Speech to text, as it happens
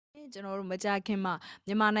ကျွန်တော်တို့မကြခင်မှာ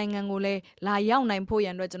မြန်မာနိုင်ငံကိုလည်းလာရောက်နိုင်ဖို့ရ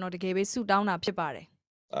န်အတွက်ကျွန်တော်တကယ်ပဲဆုတောင်းတာဖြစ်ပါတယ်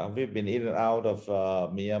We've been in and out of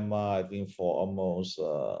Myanmar, I think, for almost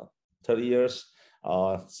 30 years,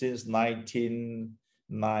 since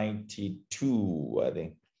 1992, I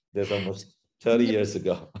think. That's almost 30 years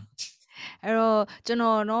ago. အဲ့တော့ကျွန်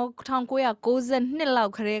တော်နော်1992လော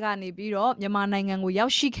က်ခရဲကနေပြီးတော့မြန်မာနိုင်ငံကိုရော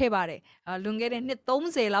က်ရှိခဲ့ပါတယ်လွန်ခဲ့တဲ့နှစ်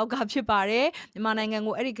30လောက်ကဖြစ်ပါတယ်မြန်မာနိုင်ငံ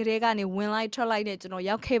ကိုအဲ့ဒီခရဲကနေဝင်လိုက်ထွက်လိုက်နဲ့ကျွန်တော်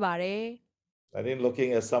ရောက်ခဲ့ပါတယ် I think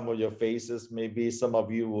looking at some of your faces, maybe some of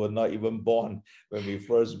you were not even born when we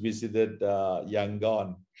first visited Yangon.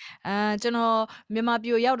 ကျွန်တော်မြန်မာပြ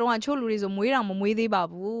ည်ရောက်တော့ချို့လူတွေဆိုမွေးတောင်မမွေးသေးပါ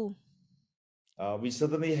ဘူး We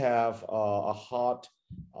certainly have a heart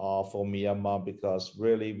for Myanmar because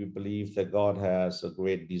really we believe that God has a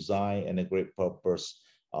great design and a great purpose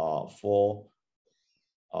for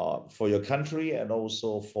your country and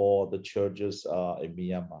also for the churches in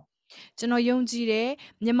Myanmar. ကျွန်တော်ယုံကြည်တယ်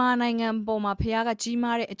မြန်မာနိုင်ငံပေါ်မှာဖခင်ကကြီး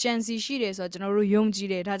မားတဲ့အကြံစီရှိတယ်ဆိုတော့ကျွန်တော်တို့ယုံကြည်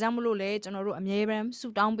တယ်ဒါကြောင့်မလို့လဲကျွန်တော်တို့အမြဲတမ်းဆု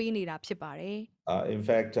တောင်းပေးနေတာဖြစ်ပါတယ် In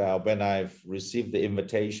fact, when I've received the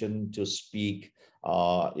invitation to speak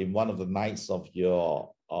in one of the nights of your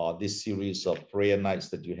this series of prayer nights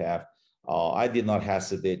that you have, I did not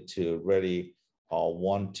hesitate to really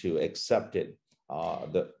want to accept it.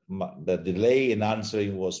 The delay in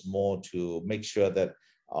answering was more to make sure that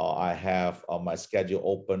I have my schedule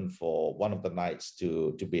open for one of the nights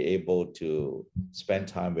to be able to spend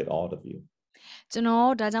time with all of you. ကျွန်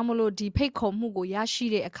တော်ဒါကြောင့်မလို့ဒီဖိတ်ခေါ်မှုကိုရရှိ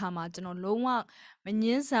တဲ့အခါမှာကျွန်တော်လုံးဝမင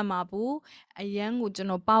င်းဆန်ပါဘူးအရန်ကိုကျွန်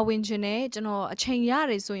တော်ပါဝင်ခြင်းနဲ့ကျွန်တော်အချိန်ရ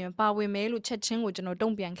တယ်ဆိုရင်ပါဝင်မယ်လို့ချက်ချင်းကိုကျွန်တော်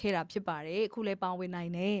တုံ့ပြန်ခဲ့တာဖြစ်ပါတယ်အခုလည်းပါဝင်နို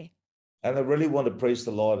င်တယ် And I really want to praise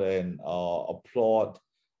the Lord and applaud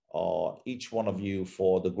each one of you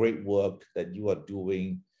for the great work that you are doing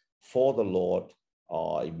for the Lord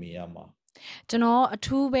in Myanmar. ကျွန်တော်အ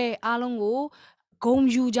ထူးပဲအားလုံးကိုဂုံ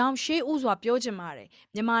ယူကြောင်းရှေးဥစွာပြောချင်ပါတယ်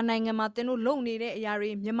မြန်မာနိုင်ငံမှာသင်တို့လုံနေတဲ့အရာတွေ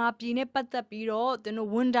မြန်မာပြည်နဲ့ပတ်သက်ပြီးတော့သင်တို့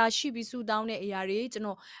ဝန်တာရှိပြီးဆူတောင်းတဲ့အရာတွေကျွန်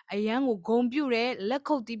တော်အရန်ကိုဂုံပြုတယ်လက်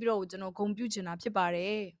ခုပ်တီးပြီးတော့ကျွန်တော်ဂုံပြုချင်တာဖြစ်ပါတ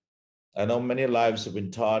ယ် I know many lives have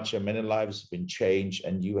been touched and many lives have been changed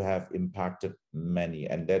and you have impacted many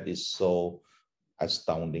and that is so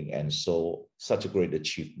astounding and such a great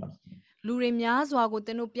achievement. လူတွေများစွာကိုသ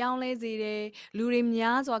င်တို့ပြောင်းလဲစေတယ်လူတွေ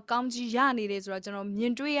များစွာကောင်းကြီးရနေတယ်ဆိုတော့ကျွန်တော်မြ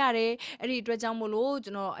င်တွေ့ရတယ်အဲ့ဒီအတွက်ကြောင့်မို့လို့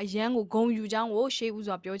ကျွန်တော်အရန်ကိုဂုံယူကြောင်းကိုရှေးဥ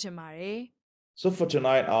စွာပြောချင်ပါတယ် So for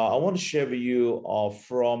tonight I want to share with you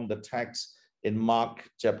from the text in Mark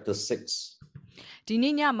chapter 6. ဒီ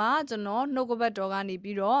နေ့ညမှာကျွန်တော်နှုတ်ကပတ်တော်ကနေ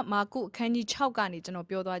ပြီးတော့မာကုအခန်းကြီး6ကနေကျွန်တော်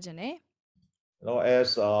ပြောသွားခြင်းတယ် You know, as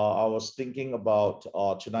I was thinking about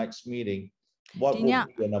tonight's meeting, what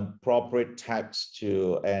would be an appropriate text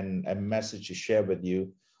and a message to share with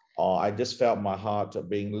you? I just felt my heart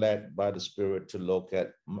being led by the Spirit to look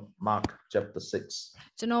at Mark chapter 6.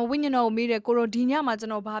 ကျွန်တော်ဝိညာဉ်တော်ကိုမိတဲ့ကိုရိုဒီညမှာကျွ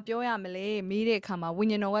န်တော်ဘာပြောရမလဲမိတဲ့အခါမှာဝိ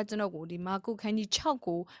ညာဉ်တော်ကကျွန်တော်ကိုဒီမာကုခန်းကြီး6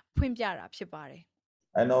ကိုဖွင့်ပြတာဖြစ်ပါတယ်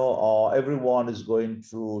I know everyone is going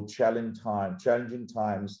through challenging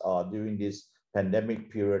times during this pandemic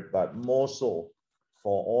period, but more so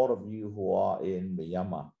for all of you who are in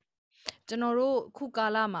Myanmar. ကျွန်တော်တို့ခုကာ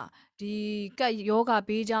လမှာဒီကပ်ယောဂ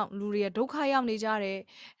ဘေးကြောင့်လူတွေဒုက္ခရောက်နေကြတယ်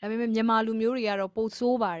ဒါပေမဲ့မြန်မာလူမျိုးတွေကတော့ပို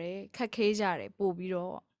ဆိုးပါတယ်ခက်ခဲကြတယ်ပို့ပြီး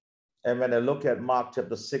တော့ And when I look at Mark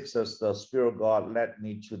chapter 6 as the Spirit of God led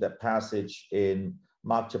me to that passage in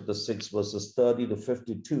Mark chapter 6 verses 30 to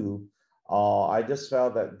 52, I just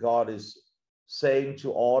felt that God is saying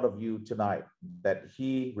to all of you tonight that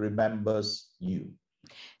he remembers you.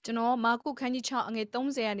 ကျွန်တော်မာကုခန်းကြီး6အငယ်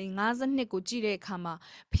30ကနေ52ကိုကြည့်တဲ့အခါမှာ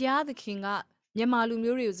ဖျားသခင်ကမြန်မာလူ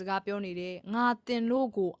မျိုးတွေကိုစကားပြောနေတယ်ငါတင်လို့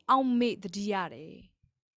ကိုအောက်မေ့တတိရတယ်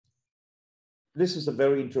This is a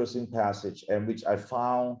very interesting passage and which I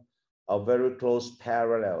found a very close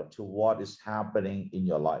parallel to what is happening in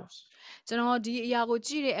your lives. ကျွန်တော်ဒီအရာကို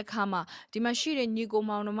ကြည့်တဲ့အခါမှာဒီမှာရှိတဲ့ညီကို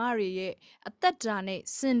မောင်နှမတွေရဲ့အသက်တာနဲ့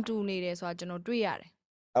စင်တူနေတယ်ဆိုတာကျွန်တော်တွေ့ရတယ်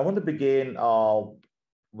I want to begin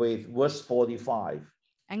with verse 45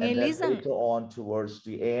 and then later on towards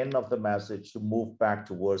the end of the message to move back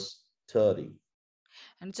to verse 30.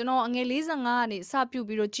 ကျွန်တော်အငယ်45ကနေစပြုတ်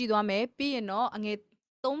ပြီးတော့ကြည့်သွားမယ်ပြီးရင်တော့အငယ်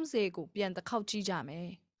30ကိုပြန်တစ်ခေါက်ကြည့်ကြမယ်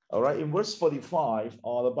All right, in verse 45,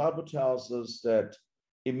 the Bible tells us that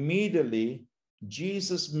immediately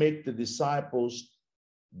Jesus made the disciples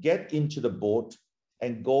get into the boat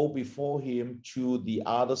and go before him to the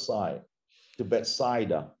other side, to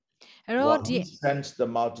Bethsaida, while he sent the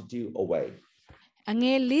multitude away. အင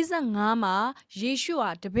ယ်45မှာယေရှုဟာ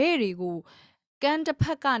တပည့်တွေကိုကမ်းတစ်ဖ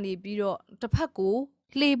က်ကနေပြီးတော့တစ်ဖက်ကို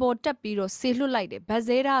လှေပေါ်တက်ပြီးတော့ဆေလွတ်လိုက်တယ်ဗတ်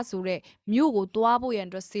ဇဲရာဆိုတဲ့မြို့ကိုတွားဖို့ရန်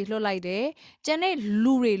အတွက်ဆေလွတ်လိုက်တယ်ကျန်တဲ့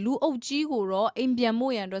လူအုပ်ကြီးကိုတော့အိမ်ပြန်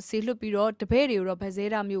ဖို့ရန်အတွက်ဆေလွတ်ပြီးတော့တပည့်တွေကိုတော့ဗတ်ဇဲ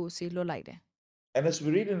ရာမြို့ကိုဆေလွတ်လိုက်တယ် And as we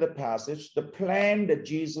read in the passage, the plan that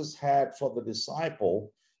Jesus had for the disciple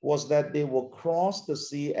was that they will cross the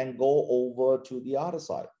sea and go over to the other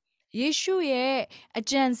side. ယေရှုရဲ့အ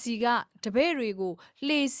ကြံစီကတပည့်တွေကို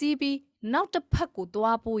လှေစီးပြီးနောက်တစ်ဖက်ကို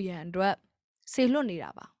တွားဖို့ရန်အတွက်ဆေလွတ်နေ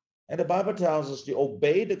တာပါ And the Bible tells us they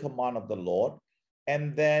obeyed the command of the Lord,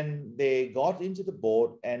 and then they got into the boat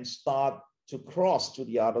and start to cross to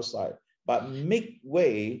the other side. But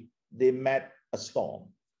midway, they met a storm.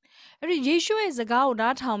 အဲ့ဒီယေရှုရဲ့စကားကို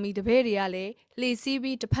နားထောင်ပြီးတပည့်တွေကလည်းလှေစီး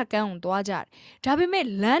ပြီးတစ်ဖက်ကမ်းကိုသွားကြတယ်ဒါပေမဲ့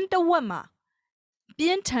လမ်းတစ်ဝက်မှာပြ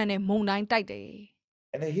င်းထန်တဲ့မုန်တိုင်းတိုက်တယ်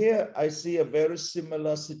And here I see a very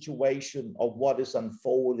similar situation of what is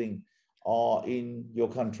unfolding in your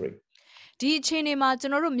country. ဒီအခြေအနေမှာကျွ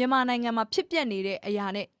န်တော်တို့မြန်မာနိုင်ငံမှာဖြစ်ပျက်နေတဲ့အရာ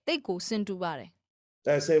နဲ့တိတ်ကိုဆင်တူပါတယ်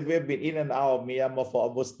I say we've been in and out of Myanmar for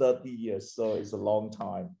almost 30 years, so it's a long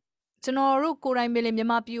time. ကျွန်တော်တို့ကိုယ်တိုင်ပဲလေမြန်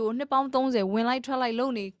မာပြည်ကိုနှစ်ပေါင်း30ဝင်လိုက်ထွက်လိုက်လု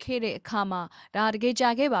ပ်နေခဲ့တဲ့အခါမှာဒါတကယ်ကြာ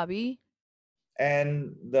ခဲ့ပါပြီ And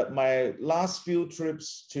my last few trips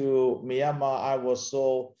to Myanmar, I was so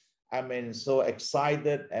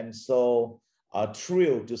excited and so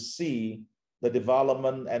thrilled to see the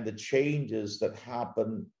development and the changes that happen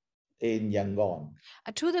in Yangon.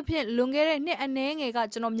 အထူးသဖြင့်လွန်ခဲ့တဲ့နှစ်အနည်းငယ်က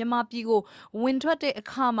ကျွန်တော်မြန်မာပြည်ကိုဝင်ထွက်တဲ့အ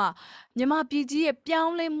ခါမှာမြန်မာပြည်ကြီးရဲ့ပြော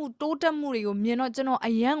င်းလဲမှုတိုးတက်မှုတွေကိုမြင်တော့ကျွန်တော်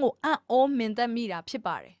အယံကိုအံ့ဩမြင်တတ်မိတာဖြစ်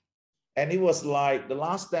ပါတယ် And it was like the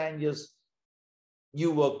last 10 years you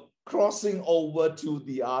were crossing over to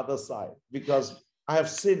the other side, because I have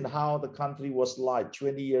seen how the country was like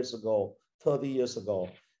 20 years ago, 30 years ago,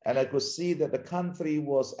 and I could see that the country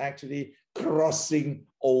was actually crossing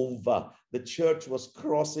over. The church was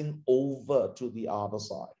crossing over to the other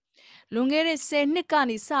side. လွန်ခဲ့တဲ့10နှစ်က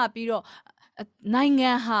နေစပြီးတော့နိုင်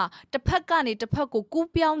ငံဟာတစ်ဖက်ကနေတစ်ဖက်ကိုကူး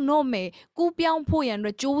ပြောင်းတော့မယ်ကူးပြောင်းဖို့ရန်အတွ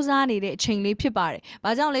က်စ조사နေတဲ့အချိန်လေးဖြစ်ပါတယ်။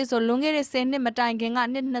ဘာကြောင့်လဲဆိုလွန်ခဲ့တဲ့10နှစ်မတိုင်ခင်က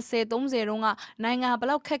နှစ်20 30တုန်းကနိုင်ငံဘယ်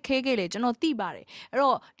လောက်ခက်ခဲခဲ့လဲကျွန်တော်သိပါတယ်။အဲ့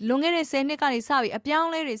တော့လွန်ခဲ့တဲ့10နှစ်ကနေစပြီးအပြောင်း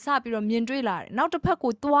လဲတွေစပြီးတော့မြင်တွေ့လာတယ်။နောက်တစ်ဖက်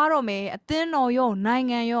ကိုသွားတော့မယ်အသင်းတော်ရောနိုင်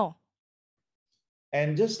ငံရော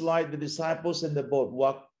And just like the disciples in the boat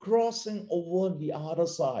were crossing over the other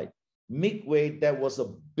side, midway there was a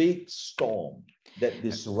big storm that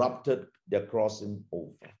disrupted their crossing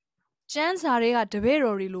over. ကျမ်းစာတွေကတပည့်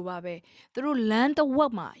တော်တွေလိုပါပဲသူတို့လမ်းတစ်ဝ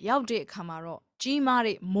က်မှာရောက်တဲ့အခါမှာတော့ကြီးမား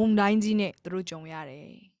တဲ့မုန်တိုင်းကြီးနဲ့သူတို့ကြုံရတ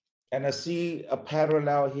ယ် And I see a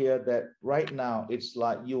parallel here that right now it's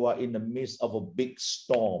like you are in the midst of a big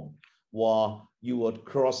storm while you are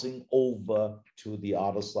crossing over to the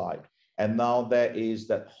other side. And now there is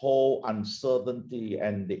that whole uncertainty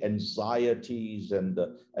and the anxieties and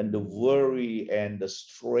the worry and the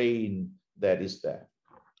strain that is there.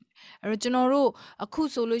 အဲ့တော့ကျွန်တော်တို့အခု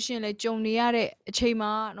ဆိုလို့ရှိရင်လည်းကြုံနေရတဲ့အချိန်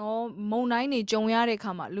မှာနော်မုန်တိုင်းတွေကြုံရတဲ့အ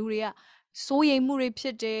ခါမှာလူတွေကစိုးရိမ်မှုတွေဖြ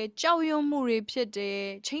စ်တယ်ကြောက်ရွံ့မှုတွေဖြစ်တယ်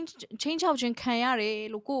ချင်းချောက်ခြင်းခံရတယ်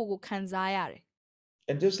လို့ကိုယ့်ကိုယ်ခံစားရတယ်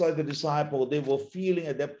And just like the disciples, they were feeling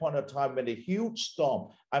at that point of time when a huge storm.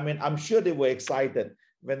 I mean, I'm sure they were excited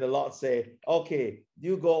when the Lord said, okay,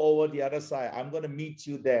 you go over the other side. I'm going to meet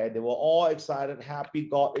you there. They were all excited, happy,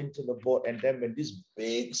 got into the boat. And then when this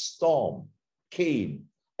big storm came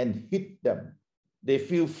and hit them, they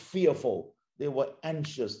feel fearful. They were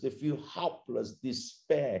anxious. They feel helpless,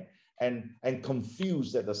 despair, and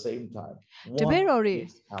confused at the same time. What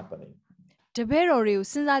is happening? တပည့်တော်တွေကို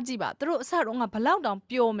စဉ်းစားကြည့်ပါသူတို့အစတုန်းကဘလောက်တောင်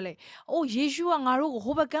ပြောမလဲအိုးယေရှုကငါတို့ကို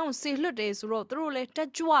ဟိုဘက်ကန်းကိုဆေလွတ်တယ်ဆိုတော့သူတို့လည်းတက်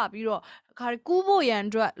ကြွပြီးတော့ခါကူးဖို့ရန်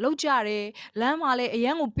အတွက်လှုပ်ကြတယ်လမ်းမှာလည်းအရ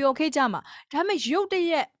န်ကိုပျော်ခဲ့ကြမှာဒါပေမဲ့ရုတ်တ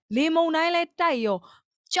ရက်လေမုန်တိုင်းလဲတိုက်ရော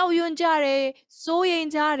ကြောက်ရွံ့ကြတယ်စိုးရိမ်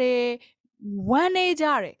ကြတယ်ဝမ်းနေကြ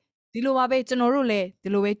တယ်ဒီလိုပါပဲကျွန်တော်တို့လည်းဒီ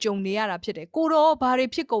လိုပဲကြုံနေရတာဖြစ်တယ်ကိုတော့ဘာတွေ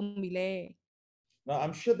ဖြစ်ကုန်ပြီလဲ Now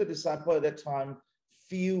I'm sure the disciples at that time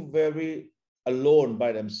feel very alone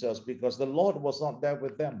by themselves because the Lord was not there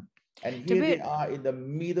with them. And here they are in the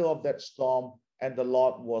middle of that storm and the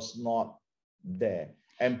Lord was not there.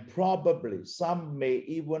 And probably some may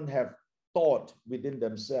even have thought within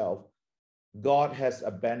themselves, God has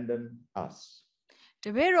abandoned us. တ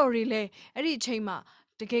ပည့်တော်တွေလည်းအဲ့ဒီအချိန်မှာ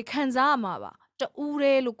တကယ်ခံစားရမှာပါတူးတ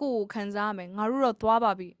ယ်လို့ကိုယ့်ကိုခံစားရမယ်ငါတို့တော့သွား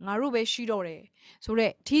ပါပြီငါတို့ပဲရှိတော့တယ်ဆို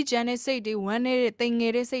တော့ထီးကျန်တဲ့စိတ်တွေဝမ်းနေတဲ့တိမ်င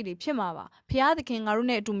ယ်တဲ့စိတ်တွေဖြစ်မှာပါဖျားသခင်ငါတို့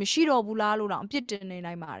နဲ့အတူမရှိတော့ဘူးလားလို့တော့အပြစ်တင်နေ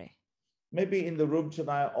နိုင်ပါတယ် Maybe in the room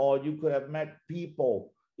tonight or you could have met people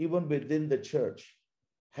even within the church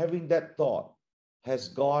having that thought, has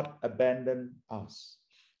God abandoned us?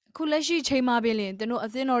 ခုလက်ရှိချိန်မှာပြင်လင်တို့အ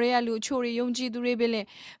သင်းတော်တွေကလူချိုတွေယုံကြည်သူတွေပြင်လင်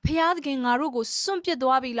ဖျားသခင်ငါတို့ကိုစွန့်ပစ်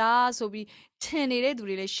သွားပြီလားဆိုပြီးထင်နေတဲ့သူ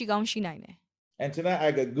တွေလည်းရှိကောင်းရှိနိုင်တယ် And tonight I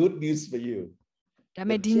got good news for you. ဒါ The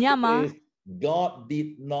ပေမဲ့ဒီည truth မှာ is God did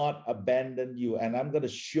not abandon you. And I'm going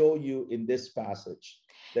to show you in this passage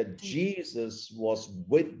that Jesus was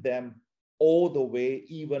with them all the way,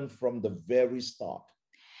 even from the very start.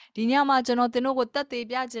 ဒီညမှာကျွန်တော်သင်တို့ကိုတတ်သိ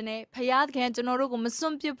ပြခြင်းနဲ့ဖယားသခင်ကျွန်တော်တို့ကိုမစွ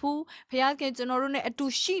န့်ပစ်ဘူးဖယားသခင်ကျွန်တော်တို့နဲ့အတူ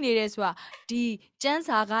ရှိနေတယ်ဆိုတာဒီကျမ်း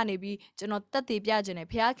စာကနေပြီးကျွန်တော်တတ်သိပြခြင်းနဲ့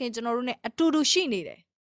ဖယားသခင်ကျွန်တော်တို့နဲ့အတူတူရှိနေတယ်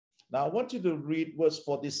Now I want you to read verse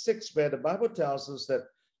 46 where the Bible tells us that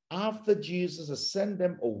after Jesus had sent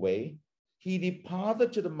them away, he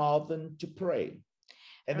departed to the mountain to pray.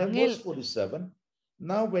 And then verse 47,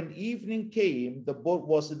 now when evening came, the boat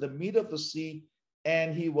was in the middle of the sea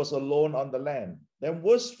and he was alone on the land. Then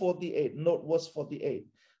verse 48, note verse 48.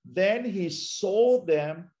 Then he saw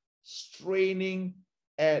them straining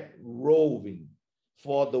at rowing,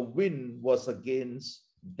 for the wind was against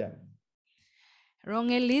them. ရော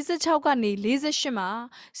ငယ်46ကနေ48မှာ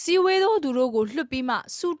စီဝေသောသူတို့ကိုလွှတ်ပြီးမှ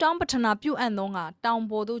စူတောင်းပထနာပြုအပ်သောငါတောင်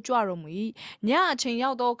ပေါ်သို့ကြွတော်မူ၏ညအချိန်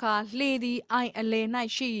ရောက်သောအခါလှေသည်အိုင်အလယ်၌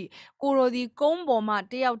ရှိကိုရိုသည်ကုန်းပေါ်မှ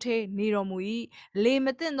တယောက်တည်းနေတော်မူ၏လေမ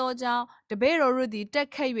သိသောကြောင့်တပည့်တော်တို့သည်တက်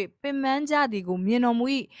ခတ်၍ပင်ပန်းကြသည်ကိုမြင်တော်မူ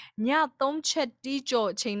၏ည3ချက်တီးကြော်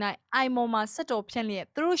အချိန်၌အိုင်ပေါ်မှဆက်တော်ဖြန့်လျက်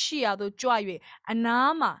သူတို့ရှိရာသို့ကြွ၍အ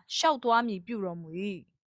နားမှရှောက်သွားမည်ပြုတော်မူ၏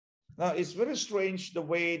Now, it's very strange the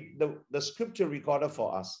way the scripture recorded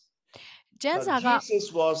for us. Now,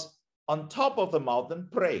 Jesus was on top of the mountain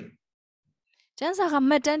praying. ကျမ်းစာက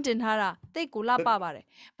မှတ်တမ်းတင်ထားတာတိတ်ကိုလှပပါတယ်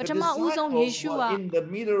ပထမဦးဆုံးယေရှုက in the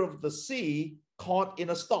middle of the sea caught in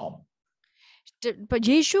a storm.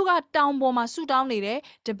 ယေရှုကတောင်ပေါ်မှာဆူတောင်းနေတယ်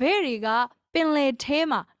တပည့်တွေကပင်လယ်ထဲ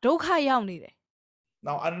မှာဒုက္ခရောက်နေတယ်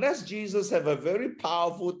Now, unless Jesus have a very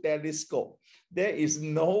powerful telescope, there is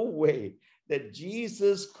no way that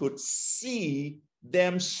Jesus could see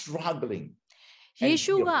them struggling. ယေ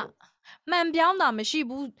ရှုကမှန်ပြောင်းတာမရှိ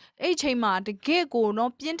ဘူးအဲ့ချိန်မှာတကယ့်ကို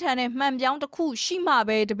နော်ပြင်းထန်တဲ့မှန်ပြောင်းတစ်ခုရှိမှ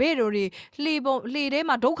ပဲတပည့်တော်တွေလှေထဲ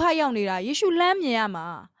မှာဒုက္ခရောက်နေတာယေရှုလမ်းမြင်ရမှာ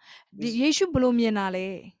ယေရှုဘယ်လိုမြင်တာလဲ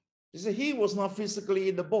He was not physically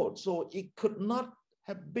in the boat, so it could not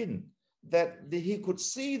have been that he could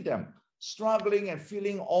see them struggling and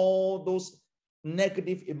feeling all those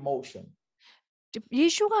negative emotions. ယေ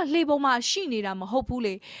ရှုကလှေပေါ်မှာရှိနေတာမဟုတ်ဘူး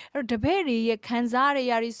လေအဲ့တပည့်တွေရဲ့ခံစား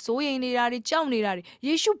ရတွေစိုးရိမ်နေတာတွေကြောက်နေတာတွေ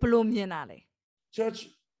ယေရှုဘယ်လိုမြင်တာလဲ Church,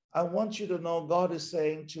 I want you to know God is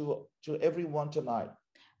saying to everyone tonight.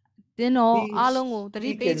 သင်တော်အားလုံးကိုသ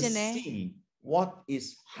တိပေးခြင်းနဲ့ see what is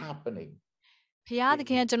happening. ဖျားသ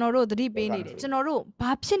ခင်ကကျွန်တော်တို့သတိပေးနေတယ်ကျွန်တော်တို့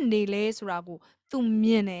ဘာဖြစ်နေလဲဆိုတာကိုသူမြ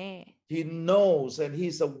င်တယ် He knows and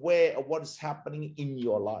he's aware of what is happening in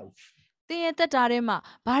your life. သင်ရဲ့တက်တာထဲမှာ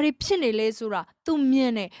ဘာတွေဖြစ်နေလဲဆိုတာသူမြ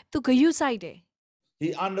င်တယ်သူဂရုစိုက်တယ် He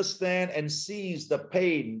understands and sees the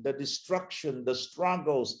pain, the destruction, the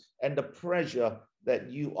struggles, and the pressure that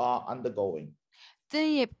you are undergoing. သင်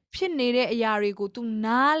ရဲ့ဖြစ်နေတဲ့အရာတွေကိုသူ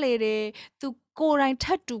နားလေတယ်သူကိုယ်တိုင်ထ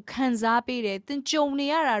ပ်တူခံစားပေးတယ်သင်ကြုံနေ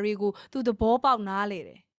ရတာတွေကိုသူသဘောပေါက်နားလေတ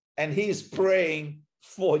ယ် And he is praying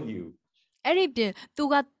for you. အဲ့ဒီပြင်သူ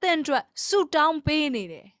ကသင်အတွက်ဆုတောင်းပေးနေ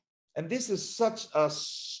တယ် And this is such a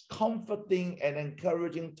comforting and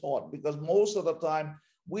encouraging thought because most of the time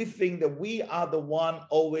we think that we are the one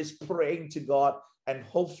always praying to God and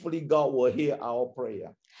hopefully God will hear our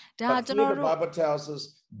prayer. But here the Bible tells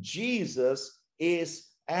us Jesus is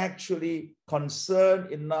actually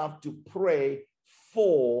concerned enough to pray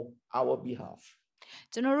for our behalf.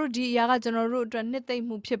 ကျွန်တော်တို့ဒီအရာကကျွန်တော်တို့အတွက်နှစ်သိမ့်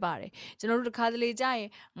မှုဖြစ်ပါတယ်ကျွန်တော်တို့တစ်ခါတလေကြာရင်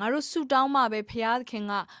ငါတို့ဆူတောင်းမှပဲဖခင်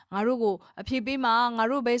ကငါတို့ကိုအဖြေပေးမှငါ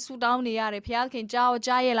တို့ပဲဆူတောင်းနေရတယ်ဖခင်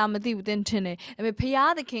ကြားရဲ့လားမသိဘူးသင်ထင်တယ်ဒါပေမဲ့ဖ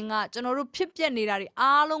ခင်ကကျွန်တော်တို့ဖြစ်ပျက်နေတာတွေ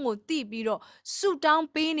အားလုံးကိုသိပြီးတော့ဆူတောင်း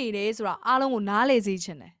ပေးနေတယ်ဆိုတာအားလုံးကိုနားလည်စေချ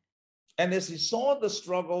င်တယ် And as he saw the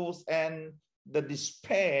struggles and the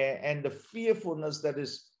despair and the fearfulness that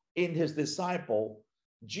is in his disciple,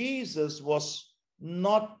 Jesus was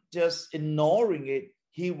not just ignoring it,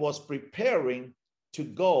 he was preparing to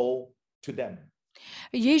go to them.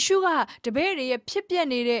 ယေရှုကတပည့်တွေရဲ့ဖြစ်ပျက်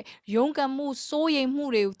နေတဲ့ယုံကံမှုစိုးရိမ်မှု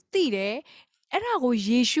တွေကိုသိတယ်အဲ့ဒါကို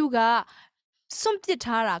ယေရှုကစွန့်ပစ်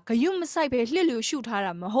ထားတာဂယုမဆိုင်ပဲလှစ်လျူရှုထား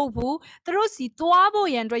တာမဟုတ်ဘူးသူတို့စီသွားဖို့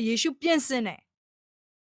ရန်အတွက်ယေရှုပြင်ဆင်တယ်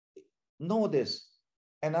Know this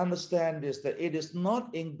and understand this that it is not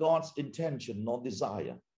in God's intention nor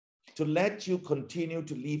desire to let you continue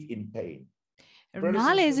to live in pain.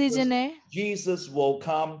 Jesus will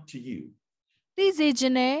come to you. သိစေခြ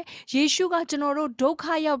င်းနဲ့ယေရှုကကျွန်တော်တို့ဒုက္ခ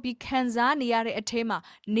ရောက်ပြီးခံစားနေရတဲ့အထဲမှာ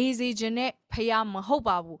နေစေခြင်းနဲ့ဖခင်မဟုတ်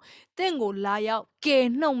ပါဘူး။သင်ကိုလာရောက်ကယ်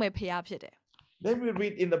နှုတ်မဲ့ဖခင်ဖြစ်တယ် Then we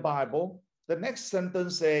read in the Bible, the next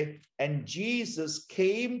sentence say, and Jesus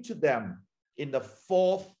came to them in the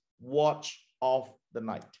fourth watch of the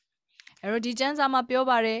night. အဲ့တော့ဒီကျမ်းစာမှာပြော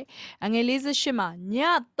ပါတယ်အငယ်48မှာည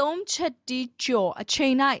3ချက်တီးကျော်အချိ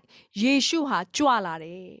န်၌ယေရှုဟာကြွလာတ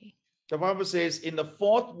ယ် The Bible says, in the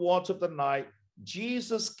fourth watch of the night,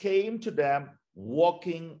 Jesus came to them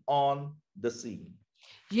walking on the sea.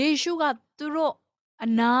 ယေရှုကသူတို့အ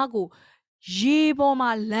နားကိုရေပေါ်မှာ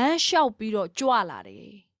လမ်းလျှောက်ပြီးတော့ကြွလာတယ်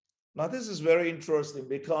Now, this is very interesting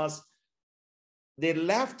because they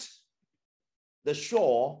left the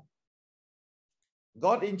shore,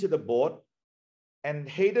 got into the boat, and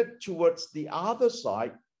headed towards the other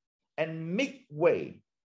side, and midway,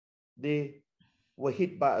 they were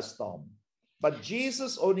hit by a storm. But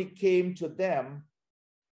Jesus only came to them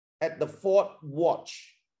at the fourth watch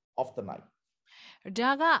of the night.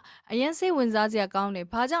 ဒါကအရင်စိတ်ဝင်စားစရာကောင်းတယ်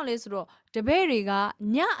ဘာကြောင့်လဲဆိုတော့တပည့်တွေက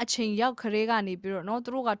ညအချိန်ရောက်ခရဲကနေပြီးတော့เนาะသူ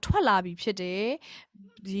တို့ကထွက်လာပြီဖြစ်တယ်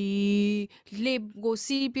ဒီလေကို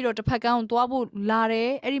စီးပြီးတော့တစ်ဖက်ကန်းကိုသွားဖို့လာတ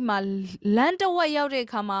ယ်အဲ့ဒီမှာလမ်းတစ်ဝက်ရောက်တဲ့အ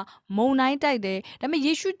ခါမှာမုန်တိုင်းတိုက်တယ်ဒါပေမဲ့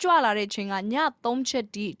ယေရှုကြွလာတဲ့အချိန်ကည3ချက်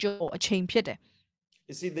တီးကျော်အချိန်ဖြစ်တယ်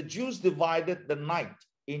You see, the Jews divided the night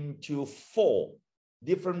into 4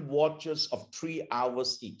 different watches of 3 hours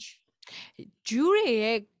each. ဂျူးတွေ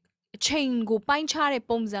ရဲ့အချိန်ကိုပိုင်းခြားတဲ့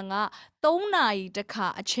ပုံစံက3နာရီတစ်ခါ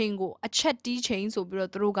အချိန်ကိုအချက်တီးချိန်ဆိုပြီး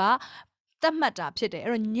တော့သူတို့ကသတ်မှတ်တာဖြစ်တယ်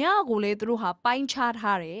အဲ့တော့ညကိုလေသူတို့ဟာပိုင်းခြား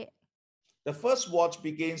ထားတယ် The first watch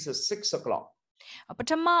begins at 6 o'clock. ပ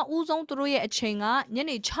ထမဦးဆုံးသူတို့ရဲ့အချိန်ကည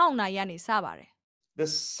နေ6နာရီကနေစပါတယ် The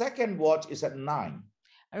second watch is at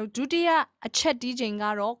 9. အဲ့တော့ဒုတိယအချက်တီးချိန်က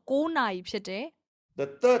တော့9နာရီဖြစ်တယ် The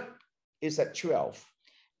third is at 12.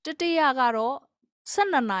 တတိယကတော့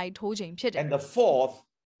12နာရီထိုးချိန်ဖြစ်တယ် And the fourth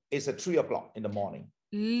is at 3 o'clock in the morning.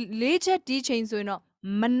 ၄ချက်တီးချိန်ဆိုရင်တော့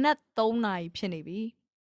မနက်3နာရီဖြစ်နေပြီ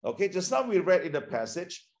Okay, just now we read in the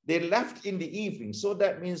passage, they left in the evening. So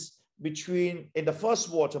that means in the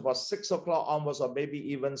first watch, about 6 o'clock onwards, or maybe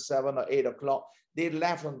even 7 or 8 o'clock, they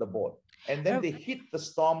left on the boat. And then they hit the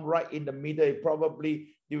storm right in the middle. Probably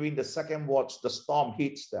during the second watch, the storm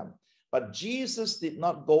hits them. But Jesus did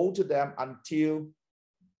not go to them until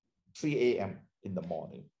 3 a.m. in the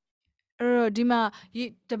morning. အဲ့တော့ဒီမှာ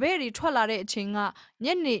တပည့်တွေထွက်လာတဲ့အချိန်က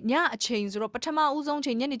ညအချိန်ဆိုတော့ပထမဦးဆုံး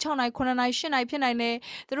ချိန်ညနေ6နာရီ9နာရီ10နာရီဖြစ်နိုင်တယ်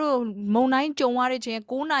သူတို့မုံတိုင်းကြုံရတဲ့ချိန်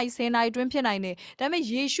9နာရီ10နာရီတွင်းဖြစ်နိုင်တယ်ဒါပေမဲ့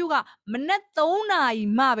ယေရှုကမနက်3နာရီ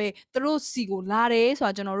မှပဲသူတို့စီကိုလာတယ်ဆို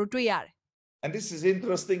တာကျွန်တော်တို့တွေ့ရတယ် And this is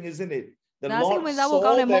interesting, isn't it? The That's Lord it,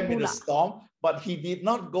 saw them in the storm, but he did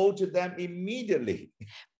not go to them immediately.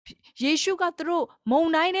 ယေရှုကသူတို့မုံ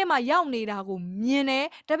တိုင်းထဲမှာရောက်နေတာကိုမြင်တယ်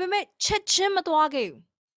ဒါပေမဲ့ချက်ချင်းမသွားခဲ့ဘူး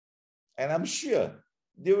And I'm sure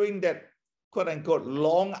during that quote unquote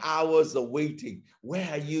long hours of waiting, where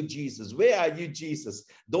are you, Jesus? Where are you, Jesus?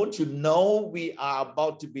 Don't you know we are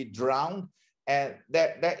about to be drowned? And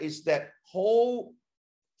that is that whole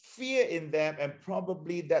fear in them and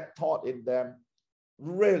probably that thought in them.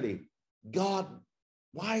 Really, God,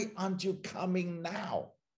 why aren't you coming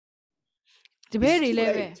now? The very It's too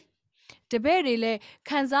level. late. တပည့်တွေလည်း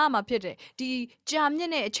ခံစားမှာဖြစ်တယ်ဒီကြာမြ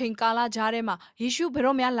င့်တဲ့အချိန်ကာလကြားထဲမှာယေရှုဘယ်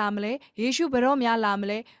တော့မှလာမလဲယေရှုဘယ်တော့မှလာမ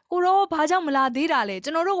လဲကိုတော့ဘာကြောင့်မလာသေးတာလဲကျွ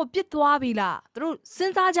န်တော်တို့ကိုပြစ်သွားပြီလားသူတို့စ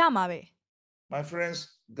ဉ်းစားကြမှာပဲ My friends,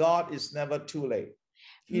 God is never too late.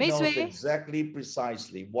 He knows Miswe. exactly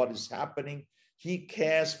precisely what is happening. He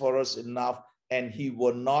cares for us enough and he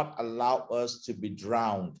will not allow us to be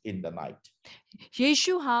drowned in the night. ယေ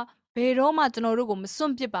ရှုဟာဘယ်တော့မှကျွန်တော်တို့ကိုမစွ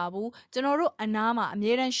န့်ပစ်ပါဘူးကျွန်တော်တို့အနားမှာအ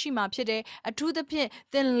မြဲတမ်းရှိမှဖြစ်တယ်အထူးသဖြင့်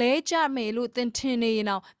သင်လဲကြမယ်လို့သင်ထင်နေရင်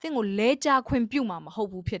တော့သင်ကိုလဲကြခွင့်ပြုမှာမဟုတ်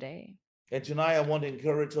ဘူးဖြစ်တယ် And tonight I want to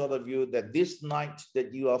encourage all of you that this night that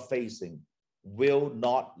you are facing will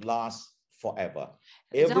not last forever.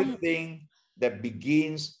 Everything that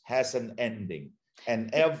begins has an ending and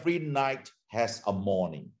every night has a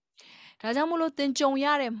morning. ဒါကြောင့်မလို့သင်ကြုံရ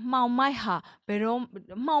တဲ့မှောင်မိုက်ဟာဘယ်တော့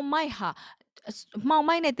မှောင်မိုက်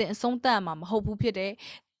နဲ့သင်အဆုံးသတ်မှာမဟုတ်ဘူးဖြစ်တယ်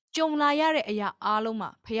ကြုံလာရတဲ့အရာအားလုံးမှာ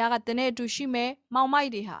ဖခင်ကသင်နဲ့အတူရှိမယ်မှောင်မိုက်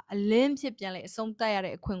တွေဟာအလင်းဖြစ်ပြန်လေအဆုံးသတ်ရ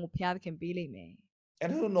တဲ့အခွင့်ကိုဖခင်သခင်ပေးလိမ့်မယ်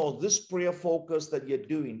And who knows, this prayer focus that you're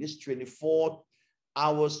doing, this 24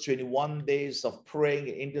 hours, 21 days of praying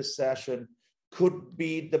and intercession could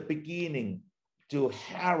be the beginning to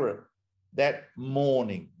herald that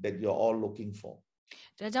morning that you're all looking for.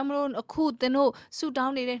 ဒါကြောင့်မလို့အခုသင်တို့ဆူတော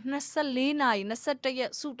င်းနေတဲ့24နာရီ21ရ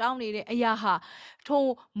က်ဆူတောင်းနေတဲ့အရာဟာထို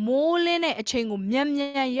မိုးလင်းတဲ့အချိန်ကိုမြန်မြ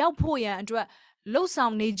န်ရောက်ဖို့ရန်အတွက်လှုပ်ဆော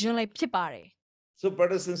င်နေခြင်းလည်းဖြစ်ပါတယ် So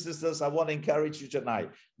brothers and sisters, I want to encourage you tonight.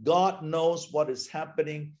 God knows what is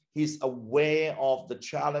happening. He's aware of the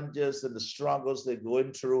challenges and the struggles they're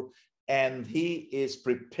going through, and he is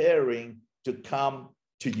preparing to come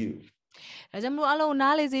to you. ဒါကြောင့်မလို့အလုံး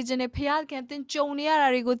နားလေစေခြင်းနဲ့ဖခင်သင်ကြုံနေရတာ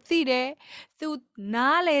တွေကိုသိတယ်။သူ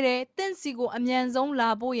နားလေတယ်။သင်စီကိုအမြန်ဆုံးလာ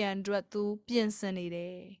ဖို့ရန်အတွက်သူပြင်ဆင်နေတ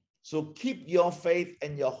ယ် So keep your faith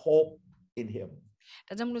and your hope in him.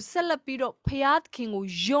 ဒါကြောင့်မလို့ဆက်လက်ပြီးတော့ဖျားသခင်ကို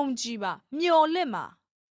ယုံကြည်ပါမျှော်လင့်ပါ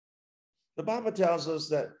The Bible tells us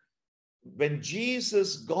that when Jesus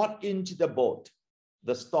got into the boat,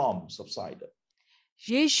 the storm subsided.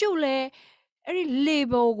 ယေရှုလည်းအဲ့ဒီလေ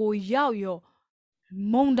ပေါ်ကိုရောက်ရော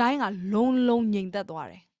မုန်တိုင်းကလုံးလုံးငြိမ်သက်သွား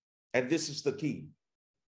တယ် And this is the key.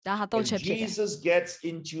 ဒါဟာတော့ When ချက်ဖြစ်တယ် Jesus gets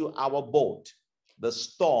into our boat, the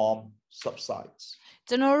storm subsides.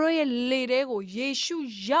 ကျွန်တော်တို့ရဲ့လေထဲကိုယေရှု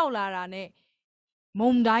ရောက်လာတာနဲ့မု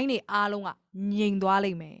န်တိုင်းတွေအားလုံးကငြိမ်သွား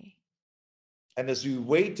လိမ့်မယ် And as we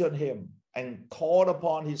wait on him and call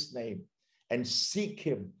upon his name and seek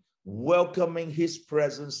him, welcoming his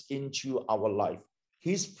presence into our life,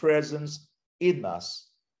 his presence in us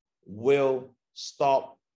will stop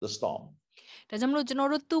the storm. ဒါကြောင့်မလို့ကျွန်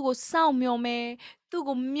တော်တို့သူ့ကိုစောင့်မျှော်မယ်သူ့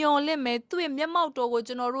ကိုမျှော်လင့်မယ်သူ့ရဲ့မျက်မှောက်တော်ကို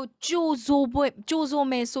ကျွန်တော်တို့ကြိုးစိုး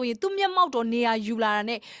မယ်ဆိုရင်သူ့မျက်မှောက်တော်နေရာယူလာတာ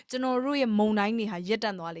နဲ့ကျွန်တော်တို့ရဲ့မုန်တိုင်းတွေဟာရပ်တ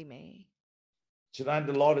န့်သွားလိမ့်မယ် Tonight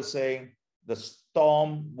the Lord is saying the storm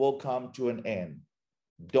will come to an end.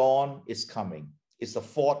 Dawn is coming. It's the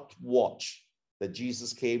fourth watch that Jesus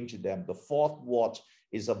came to them. The fourth watch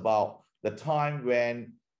is about the time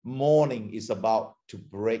when morning is about to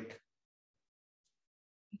break.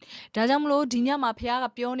 ဒါကြောင့်မလို့ဒီညမှာဖခင်က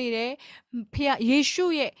ပြောနေတယ်ဖခင်ယေရှု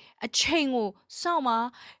ရဲ့အချိန်ကိုစောင့်မှာ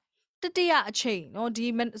တတိယအချိန်เนาะဒီ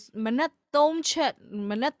မနက်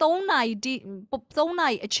3နာရီ3နာ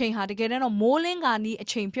ရီအချိန်ဟာတကယ်တော့မိုးလင်းကာနီးအ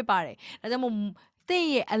ချိန်ဖြစ်ပါတယ်ဒါကြောင့်မို့သင်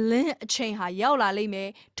ရဲ့အလင်းအချိန်ဟာရောက်လာလိမ့်မယ်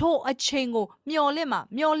ထို့အချိန်ကိုမျှော်လ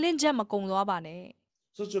င့်ချက်မကုန်သွားပါနဲ့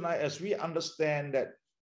So tonight as we understand that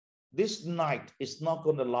this night is not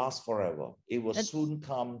going to last forever, it will soon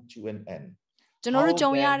come to an end. ကျွန်တော်တို့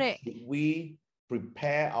ကြုံရတဲ့ we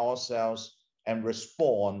prepare ourselves and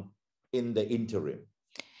respond in the interim.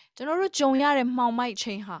 ကျွန်တော်တို့ကြုံရတဲ့မှောင်မိုက်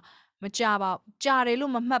ချိန်ဟာမကြပါဘူးကြာတယ်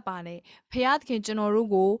လို့မမှတ်ပါနဲ့ဖခင်သခင်ကျွန်တော်တို့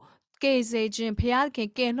ကိုကယ်ဆယ်ခြင်းဖခင်သခင်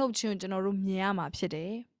ကယ်နှုတ်ခြင်းကျွန်တော်တို့မြင်ရမှာဖြစ်တ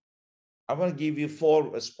ယ် I want to give you 4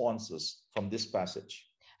 responses from this passage.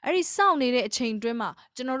 အဲ့ဒီစောင့်နေတဲ့အချိန်တွင်းမှာ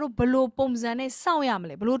ကျွန်တော်တို့ဘလို့ပုံစံနဲ့စောင့်ရမ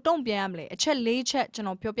လဲဘလို့တုံ့ပြန်ရမလဲအချက် 4 ချက်ကျွန်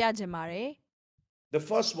တော်ပြောပြခြင်းပါတယ် The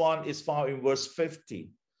first one is found in verse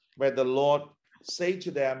 50, where the Lord say to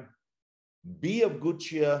them, "Be of good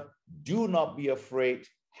cheer, do not be afraid,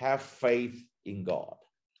 have faith in God."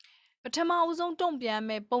 ပထမအဆုံးတုံ့ပြန်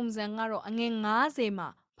မဲ့ပုံစံကတော့အငယ်90မှာ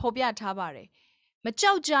ဖော်ပြထားပါတယ်မ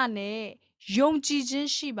ကြောက်ကြနဲ့ယုံကြည်ခြင်း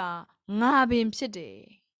ရှိပါငါပင်ဖြစ်တယ်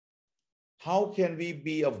How can we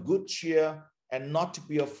be of good cheer and not to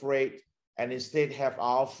be afraid and instead have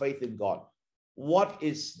our faith in God? What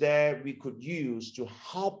is there we could use to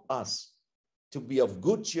help us to be of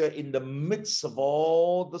good cheer in the midst of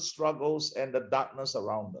all the struggles and the darkness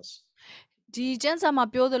around us? ဒီကျမ်းစာမှာ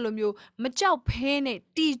ပြောသလိုမျိုးမကြောက်ဖဲနဲ့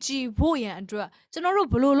တည်ကြည်ဖို့ရန်အတွက်ကျွန်တော်တို့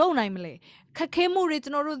ဘယ်လိုလုပ်နိုင်မလဲခက်ခဲမှုတွေကျွ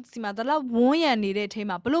န်တော်တို့ဒီမှာဒါလောက်ဝန်းရံနေတဲ့အချိန်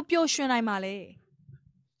မှာဘယ်လိုပျော်ရွှင်နိုင်မှာလဲ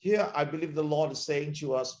Here I believe the Lord is saying to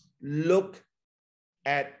us, look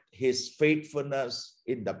at his faithfulness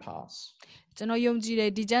in the past. ကျွန်တော်ယုံကြည်တ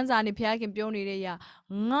ယ်ဒီကျမ်းစာနဲ့ဘုရားခင်ပြောနေတဲ့အရာ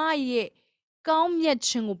ငါရဲ့ကောင်းမြတ်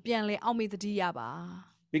ခြင်းကိုပြန်လဲအောက်မေ့သတိရပါ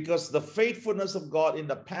Because the faithfulness of God in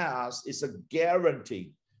the past is a guarantee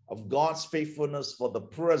of God's faithfulness for the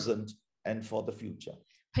present and for the future.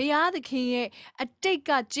 ဘုရားသခင်ရဲ့အတိတ်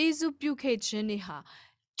ကယေရှုပြုခဲ့ခြင်းတွေဟာ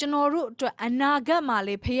ကျွန်တော်တို့အတွက်အနာဂတ်မှာ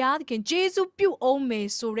လေဘုရားသခင်ယေရှုပြုအောင်မယ်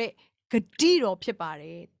ဆိုတဲ့ဂတိတော်ဖြစ်ပါတ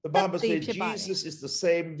ယ် The Bible says Jesus is the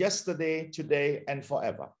same yesterday, today, and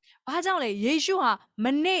forever. ဘာကြောင့်လဲယေရှုဟာမ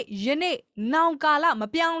နေ့ယနေ့နောင်ကာလမ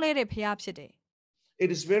ပြောင်းလဲတဲ့ဘုရားဖြစ်တယ် It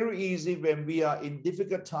is very easy when we are in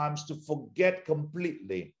difficult times to forget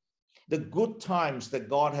completely the good times that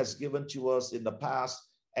God has given to us in the past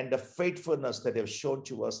and the faithfulness that they have shown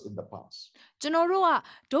to us in the past. ကျွန်တော်တို့က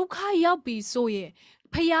ဒုက္ခရောက်ပြီဆိုရင်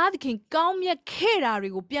ဘုရားသခင်ကောင်းမြတ်ခဲ့တာတွေ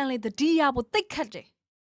ကိုပြန်လဲသတိရဖို့သိခတ်တယ်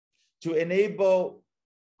To enable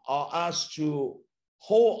us to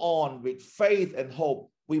hold on with faith and hope,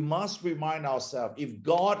 we must remind ourselves, if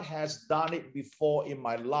God has done it before in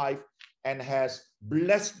my life and has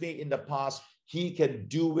blessed me in the past, he can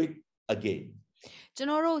do it again. ကျွန်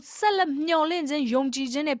တော်တို့ဆက်လက်မျှော်လင့်ခြင်းယုံကြည်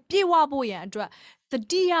ခြင်းနဲ့ပြေဝဖို့ရန်အတွက်သ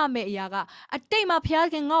တိရမယ့်အရာကအတိတ်မှာဘုရား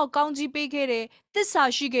ခင်ငါ့ကိုကောင်းချီးပေးခဲ့တယ်သစ္စာ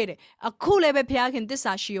ရှိခဲ့တယ်အခုလည်းပဲဘုရားခင်သစ္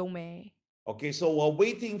စာရှိအောင်မယ် Okay, so while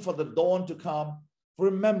waiting for the dawn to come,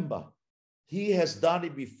 remember, he has done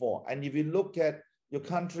it before. And if you look at your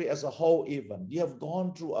country as a whole, even, you have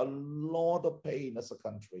gone through a lot of pain as a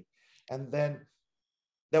country. And then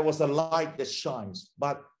there was a light that shines,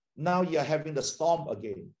 but now you're having the storm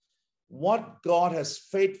again. What God has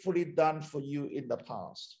faithfully done for you in the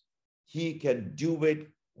past, he can do it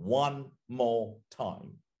one more time.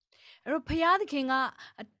 အဲ့တော့ဘုရားသခင်က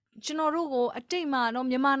ကျွန်တော်တို့ကိုအတိတ်မှာတော့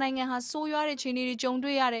မြန်မာနိုင်ငံဟာဆိုးရွားတဲ့ခြေအနေတွေကြုံ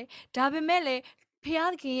တွေ့ရတယ်။ဒါပေမဲ့လည်းဖျား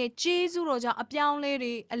သခင်ရဲ့ကျေးဇူးတော်ကြောင့်အပြောင်းလဲ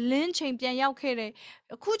တွေအလင်းချိန်ပြန်ရောက်ခဲ့တယ်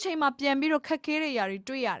။အခုချိန်မှာပြန်ပြီးတော့ခက်ခဲတဲ့ຢာတွေ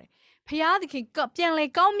တွေ့ရတယ်။ဖျားသခင်ပြန်လဲ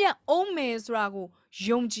ကောင်းမြတ်အောင်မယ်ဆိုတာကို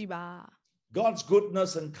ယုံကြည်ပါ။ God's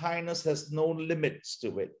goodness and kindness has no limits to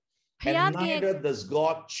it. And neither does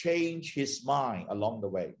God change his mind along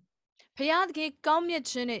the way. ဖျားသခင်ကောင်းမြတ်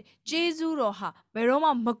ခြင်းနဲ့ကျေးဇူးတော်ဟာဘယ်တော့မှ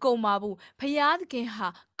မကုန်ပါဘူးဖျားသခင်ဟာ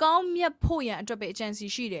ကောင်းမြတ်ဖို့ရန်အတွက်ပဲအကြံစီ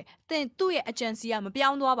ရှိတယ်သူ့ရဲ့အကြံစီကမပြော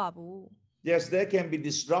င်းသွားပါဘူး Yes, there can be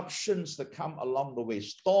disruptions that come along the way,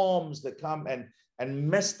 storms that come and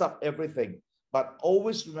messed up everything. But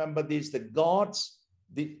always remember this, that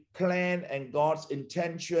the plan and God's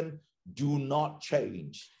intention do not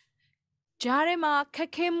change. ဂျားထဲမှာခက်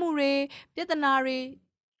ခဲမှုတွေပြဿနာတွေ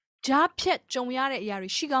ဂျားဖြတ်ကြုံရတဲ့အရာတွေ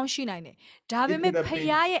ရှိကောင်းရှိနိုင်တယ်ဒါပေမဲ့ဖခင်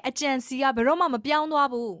ရဲ့အကြံစီကဘယ်တော့မှမပြောင်းသွား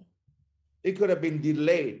ဘူး It could have been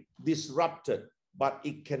delayed, disrupted, but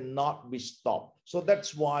it cannot be stopped. So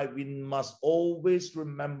that's why we must always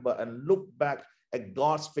remember and look back at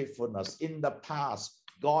God's faithfulness. In the past,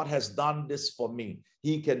 God has done this for me.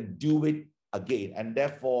 He can do it again. And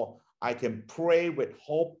therefore, I can pray with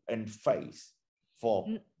hope and faith for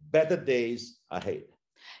better days ahead.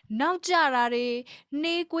 နောက်ကြတာတွေ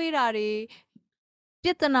နှေးကွေးတာတွေပြ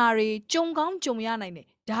ဿနာတွေကြုံကောင်းကြုံရနိုင်တယ်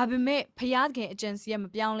ဒါပေမဲ့ဖျားခင်အကြံစီကမ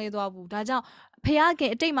ပြောင်းလဲသွားဘူးဒါကြောင့်ဖျားခ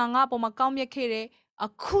င်အတိတ်မှာငါ့ပေါ်မှာကောင်းမြတ်ခဲ့တယ်အ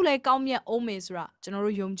ခုလည်းကောင်းမြတ်အောင်မယ်ဆိုတာကျွန်တော်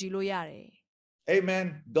တို့ယုံကြည်လို့ရတယ် Amen.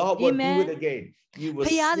 God will do it again. You will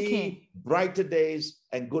see brighter days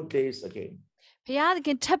and good days again. ဖျားခ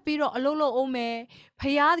င်ထပ်ပြီးတော့အလုံးလုံးအောင်မယ်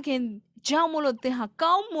ဖျားခင်ကြောင့်မလို့သင်ဟာ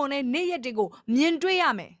ကောင်းမွန်တဲ့နေ့ရက်တွေကိုမြင်တွေ့ရ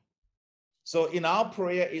မယ် So in our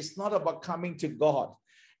prayer, it's not about coming to God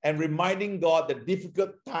and reminding God the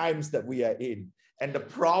difficult times that we are in and the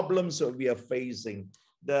problems that we are facing,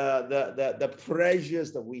 the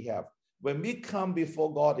pressures that we have. When we come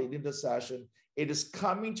before God in intercession, it is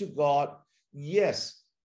coming to God, yes,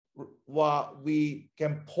 while we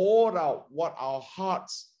can pour out what our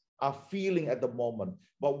hearts are feeling at the moment,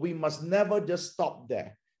 but we must never just stop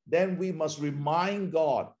there. Then we must remind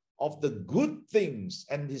God of the good things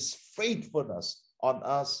and his faithfulness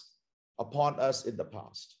upon us in the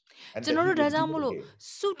past. ကျွန်တော်တို့ဒါကြောင့်မလို့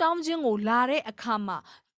ဆုတောင်းခြင်းကိုလာတဲ့အခါမှာ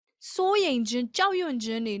စိုးရိမ်ခြင်းကြောက်ရွံ့ခြ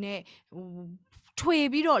င်းတွေနဲ့ထွေ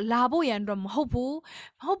ပြီးတော့လာဖို့ရန်တော့မဟုတ်ဘူး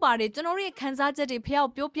မဟုတ်ပါတယ်ကျွန်တော်တို့ရဲ့ခံစားချက်တွေဖះကို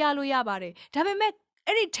ပြောပြလို့ရပါတယ်ဒါပေမဲ့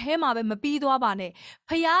အဲ့ဒီထဲမှာပဲမပြီးသွားပါနဲ့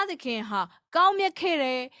ဖះသခင်ဟာကောင်းမြတ်ခဲ့တ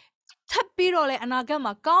ယ်ထပ်ပြီးတော့လည်းအနာဂတ်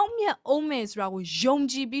မှာကောင်းမြတ်အောင်မယ်ဆိုတာကိုယုံ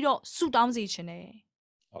ကြည်ပြီးတော့ဆုတောင်းစေခြင်းနဲ့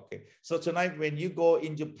Okay, so tonight when you go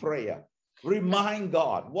into prayer, remind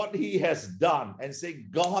God what he has done and say,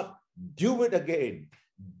 God, do it again.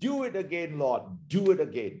 Do it again, Lord. Do it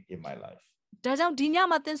again in my life. ဒါကြောင့်ဒီည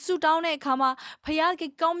မှာသင်ဆုတောင်းတဲ့အခါမှာဖခင်က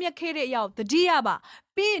ကောင်းမြတ်ခဲ့တဲ့အရာကိုသတိရပါ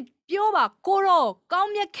ပြီးပြောပါကိုရောကော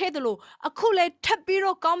င်းမြတ်ခဲ့တယ်လို့အခုလည်းထပ်ပြီး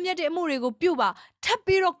တော့ကောင်းမြတ်တဲ့အမှုတွေကိုပြုပါထပ်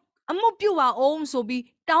ပြီးတော့အမှုပြုပါအောင်ဆိုပြီး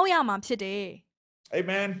တောင်းရမှာဖြစ်တယ်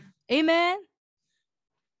Amen. Amen.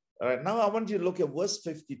 All right, now I want you to look at verse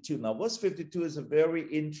 52. Now, verse 52 is a very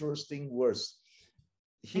interesting verse.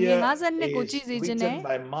 Here is written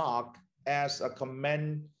by Mark as a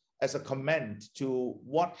comment to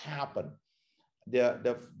what happened.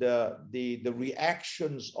 The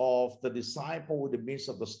reactions of the disciple in the midst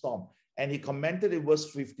of the storm. And he commented in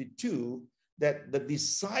verse 52 that the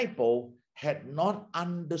disciple had not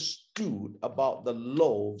understood about the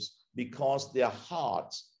loaves because their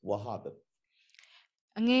hearts were hardened.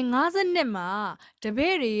 အငယ်52မှာတပ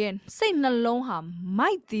ည့်တွေရဲ့စိတ်နှလုံးဟာ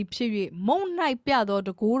မိုက်သည်ဖြစ်၍မုံ၌ပြသောတ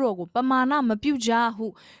ကူတော်ကိုပမာဏမပြုကြဟု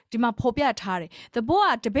ဒီမှာဖော်ပြထားတယ်။တဘော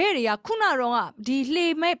ကတပည့်တွေကခုနတော့ကဒီလှေ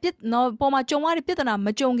မဲ့ပေါ်မှာကြုံရတဲ့ပြဿနာမ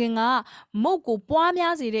ကြုံခင်ကမုတ်ကိုပွား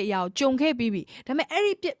များစေတဲ့အရာကိုကြုံခဲ့ပြီးပြီ။ဒါပေမဲ့အဲ့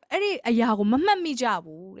ဒီအရာကိုမမှတ်မိကြ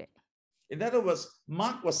ဘူးတဲ့။ In other words,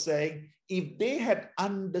 Mark was saying if they had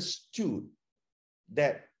understood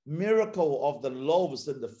that miracle of the loaves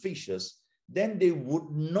and the fishes, then they would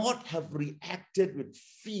not have reacted with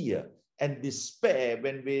fear and despair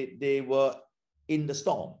when they were in the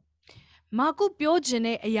storm. မာကုပြောခြင်း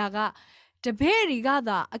တဲ့အရာကတပည့်တွေက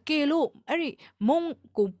သာအကယ်လို့အဲ့ဒီမုံ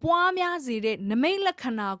ကိုပွားများစေတဲ့နမိတ်လက္ခ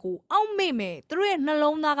ဏာကိုအောက်မေ့မယ်သူတို့ရဲ့နှ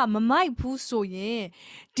လုံးသားကမမိုက်ဘူးဆိုရင်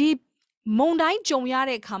ဒီမုံတိုင်းကြုံရ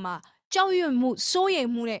တဲ့အခါမှာကြောက်ရွံ့မှုစိုးရိမ်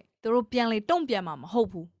မှုနဲ့သူတို့ပြန်လေတုံ့ပြန်မှာမဟုတ်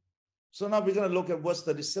ဘူး So now we're going to look at verse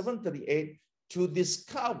 37, 38 to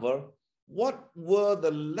discover what were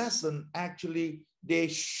the lesson actually they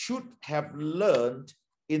should have learned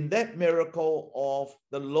in that miracle of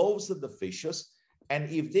the loaves and the fishes. And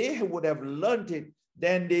if they would have learned it,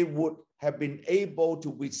 then they would have been able to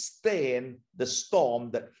withstand the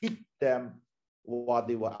storm that hit them while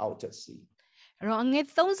they were out at sea. အဲ့တော့ငွေ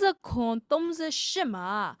39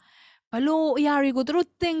 မှာဘလို့အရာတွေကိုသူတို့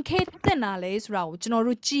သင်ခဲ့တဲ့နာလဲဆိုတာကိုကျွန်တော်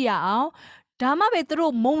တို့ကြည့်ရအောင်ဒါမှပဲသူ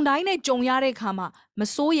တို့မုံတိုင်းနဲ့ကြုံရတဲ့အခါမှာမ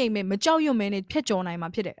စိုးရိမ်မဲမကြောက်ရွံ့မဲနဲ့ဖြတ်ကျော်နိုင်မှာ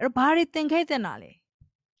ဖြစ်တယ်အဲ့တော့ဘာတွေသင်ခဲ့တဲ့နာလဲ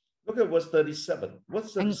Look at verse 37. Verse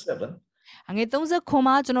 37. ငွေ39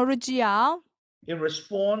မှာကျွန်တော်တို့ကြည့်ရအောင် In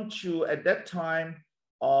response to, at that time,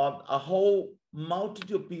 a whole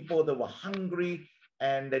multitude of people that were hungry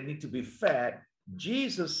and they need to be fed,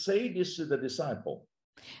 Jesus said this to the disciple.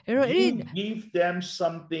 You give them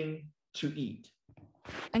something to eat.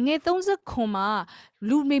 ငွေ39မှာ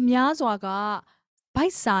လူမေများစွာကဗို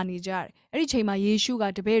က်စာနေကြတယ်အဲ့ဒီချိန်မှာယေရှုက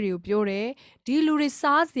တပည့်တွေကိုပြောတယ်ဒီလူတွေ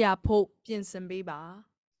စားစရာဖို့ပြင်ဆင်ပေးပါ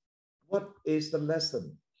What is the lesson?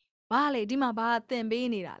 ဘာလဲဒီမှာဘာသင်ပေး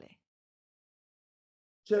နေတာလဲ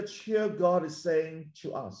Church, here God is saying to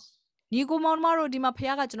us, ညီကိုမောင်မတို့ဒီမှာဖခ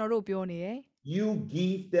င်ကကျွန်တော်တို့ပြောနေတယ် you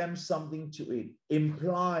give them something to eat,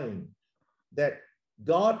 implying that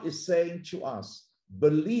God is saying to us,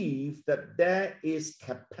 believe that there is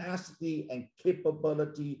capacity and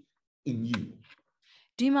capability in you.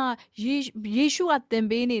 ဒီမှာယေရှုကသင်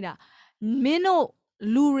ပေးနေတာမင်းတို့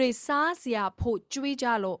လူတွေစားစရာဖို့ကြွေးကြ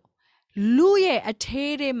လို့လူရဲ့အထဲ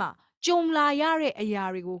ထဲမှာကြုံလာရတဲ့အရာ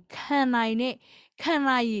တွေကိုခံနိုင်ရည်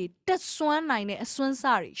တက်ဆွမ်းနိုင်တဲ့အစွမ်း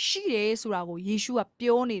စားတွေရှိတယ်ဆိုတာကိုယေရှုက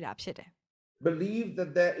ပြောနေတာဖြစ်တယ် Believe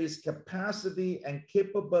that there is capacity and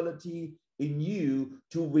capability in you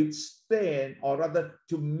to withstand, or rather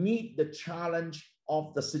to meet the challenge of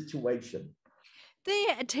the situation. သင်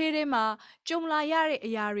ရဲ့အထဲထဲမှာကြုံလာရတဲ့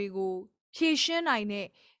အရာတွေကိုဖြေရှင်းနိုင်တဲ့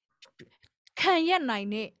ခံရနိုင်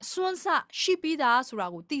တဲ့အစွမ်းစားရှိပြီးသားဆိုတာ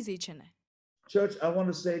ကိုသိစေချင်တယ် Church, I want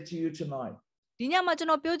to say to you tonight, ဒီညမှာကျွန်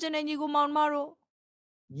တော်ပြောချင်တဲ့ညီကိုမောင်မတို့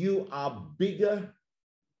you are bigger,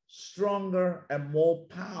 stronger, and more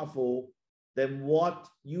powerful than what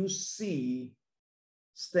you see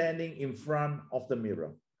standing in front of the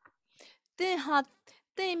mirror. သင်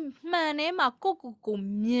မှန်ထဲမှာကို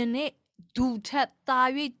မြင်တဲ့ဒူထက်သာ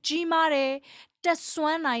၍ကြီးမားတယ်တက်ဆွ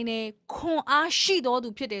မ်းနိုင်တယ်ခွန်အားရှိတော်သူ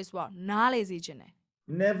ဖြစ်တယ်ဆိုတော့နားလေစေချင်တယ်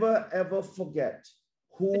Never ever forget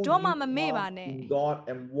who you တော့မှမမေ့ပါ are နဲ့ in God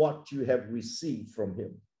and what you have received from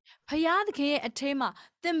Him. ဖယားသခင်ရဲ့အထဲမှာ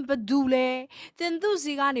သင်ဘသူလဲသင်သူ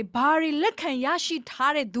စီကနေဘာတွေလက်ခံရရှိ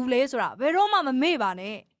ထားတဲ့သူလဲဆိုတာဘယ်တော့မှမမေ့ပါ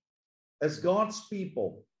နဲ့ As God's people,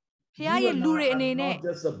 you Faya and lure I are enene. not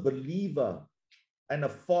just a believer and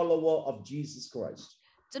a follower of Jesus Christ.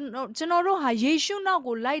 ကျွန်တော်တို့ဟာယေရှုနောက်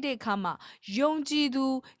ကိုလိုက်တဲ့အခါမှာယုံကြည်သူ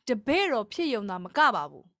တပည့်တော်ဖြစ်ယုံတာမကပါ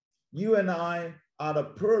ဘူး You and I are a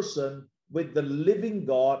person with the living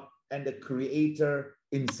God and the Creator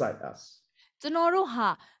inside us. ကျွန်တော်တို့ဟာ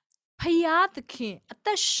ဖယားသခင်အသ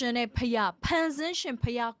က်ရှင်တဲ့ဖယားဖန်ဆင်းရှင်ဖ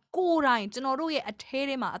ယားကိုယ်တိုင်ကျွန်တော်တို့ရဲ့အထဲ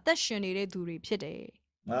ထဲမှာအသက်ရှင်နေတဲ့သူတွေဖြစ်တယ်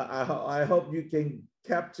I hope you can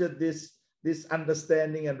capture this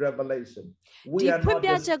understanding and revelation. We are not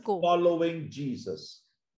just following Jesus.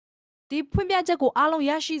 ဒီဖွင့်ပြချက်ကိုအားလုံး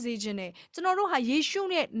ရရှိစေခြင်းနဲ့ကျွန်တော်တို့ဟာယေရှု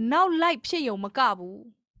နဲ့နောက်လိုက်ဖြစ်ယုံမကဘူး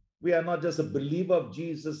We are not just a believer of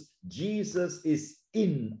Jesus. Jesus is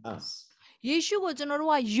in us. ယေရှုကိုကျွန်တော်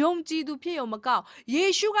တို့ကယုံကြည်သူဖြစ်ယုံမကောက်ယေ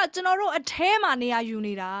ရှုကကျွန်တော်တို့အထဲမှာနေရာယူ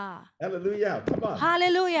နေတာ Hallelujah. Come on.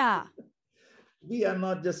 Hallelujah. We are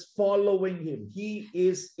not just following him. He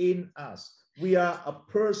is in us. We are a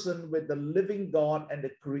person with the living God and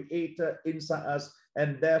the Creator inside us, and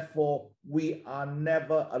therefore we are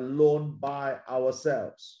never alone by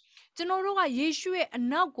ourselves. ကျွန်တော်တို့ကယေရှုရဲ့အ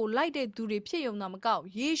နောက်ကိုလိုက်တဲ့သူတွေဖြစ်ယုံတာမကောက်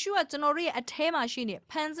ယေရှုကကျွန်တော်တို့ရဲ့အထဲမှာရှိနေ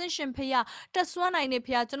ဖန်ဆင်းရှင်ဖခင်တက်ဆွမ်းနိုင်တဲ့ဖ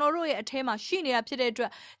ခင်ကျွန်တော်တို့ရဲ့အထဲမှာရှိနေတာဖြစ်တဲ့အတွ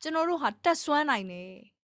က်ကျွန်တော်တို့ဟာတက်ဆွမ်းနိုင်တယ်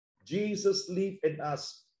Jesus lives in us.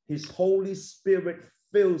 His Holy Spirit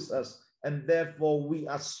fills us, and therefore we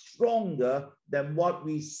are stronger than what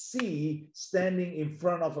we see standing in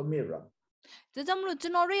front of a mirror. ဒါကြောင့်မလို့ကျွ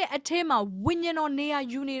န်တော်တို့ရဲ့အထဲမှာဝိညာဉ်တော်နေရာ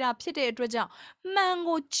ယူနေတာဖြစ်တဲ့အတွက်ကြောင့်မှန်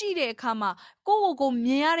ကိုကြည့်တဲ့အခါမှာကို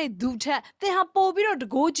မြင်ရတဲ့သူထက်သင်ဟာပိုပြီးတော့တ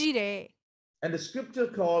ကိုးကြီးတယ် And the scripture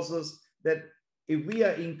calls us that if we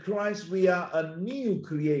are in Christ, we are a new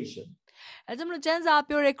creation. အဲကြောင့်မလို့ကျမ်းစာ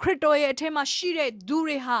ပြောတဲ့ခရစ်တော်ရဲ့အထဲမှာရှိတဲ့သူ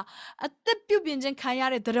တွေဟာအသက်ပြုပြင်ခြင်းခံရ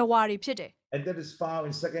တဲ့တရားဝါတွေဖြစ်တယ် And that is found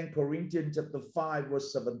in 2 Corinthians chapter 5 verse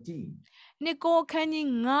 17. နှစ်ကိုခန်းကြီး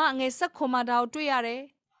9ငယ်16မှာဒါကိုတွေ့ရတယ်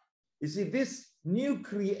You see, this new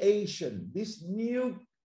creation, this new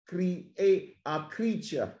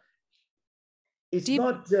creature is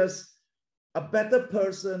not just a better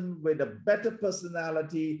person with a better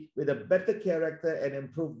personality, with a better character and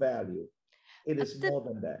improved value. It is more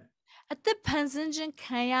than that. အသက်ဖန်ဆင်းခြင်း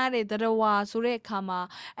ခံရတဲ့တရားဝါဆိုတဲ့အခါမှာ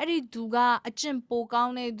အဲ့ဒီသူကအကျင့်ပိုကော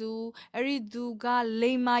င်းတဲ့သူအဲ့ဒီသူက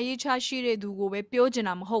လိမ္မာရေးချရှိတဲ့သူကိုပဲပြောချင်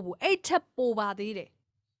တာမဟုတ်ဘူးအဲ့ထက်ပိုပါသေးတယ်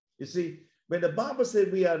You see, when the Bible says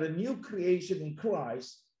we are a new creation in Christ,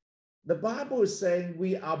 the Bible is saying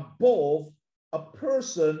we are both a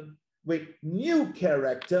person with new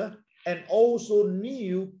character and also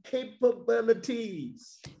new capabilities.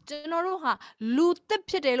 ကျွန်တော်တို့ဟာလူသစ်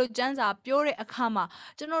ဖြစ်တယ်လို့ကျမ်းစာပြောတဲ့အခါမှာ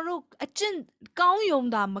ကျွန်တော်တို့အကျင့်ကောင်းယုံ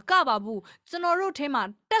တာမကပါဘူးကျွန်တော်တို့ထဲမှာ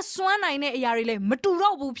တက်ဆွမ်းနိုင်တဲ့အရာတွေလည်းမတူ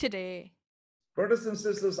တော့ဘူးဖြစ်တယ် Brothers and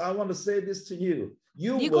sisters, I want to say this to you.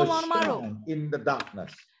 You Nico will Marmaro. shine in the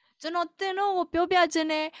darkness. ကျွန်တော်သင်တို့ကိုပြောပြခြင်း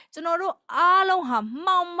နဲ့ကျွန်တော်တို့အားလုံးဟာ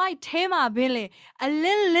မှောင်မိုက်ထဲမှာပင်လေအလ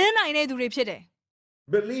င်းလင်းနိုင်တဲ့သူတွေဖြစ်တယ်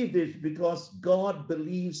Believe this because God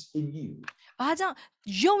believes in you. ဘာကြောင့်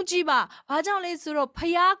ယုံကြည်ပါဘာကြောင့်လဲဆိုတော့ဖ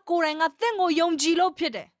ခင်ကိုယ်တိုင်ကသင်ကိုယုံကြည်လို့ဖြ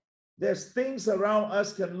စ်တယ် There's things around us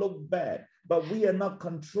can look bad, but we are not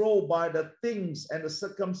controlled by the things and the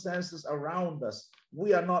circumstances around us. We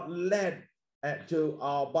are not led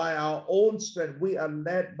by our own strength. We are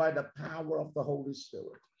led by the power of the Holy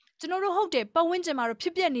Spirit. ကျွန်တော်တို့ဟုတ်တယ်ပတ်ဝန်းကျင်မှာတော့ဖြ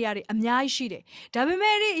စ်ပျက်နေရတဲ့အများကြီးရှိတယ်ဒါပေ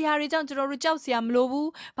မဲ့ဒီအရာတွေကြောင့်ကျွန်တော်တို့ကြောက်စရာမလိုဘူး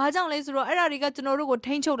ဘာကြောင့်လဲဆိုတော့အဲ့ဒါတွေကကျွန်တော်တို့ကို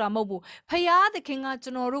ထိန်းချုပ်တာမဟုတ်ဘူးဖခင်သခင်ကကျွ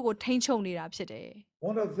န်တော်တို့ကိုထိန်းချုပ်နေတာဖြစ်တယ်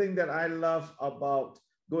One of the things that I love about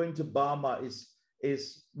going to Burma is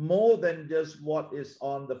more than just what is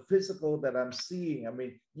on the physical that I'm seeing. I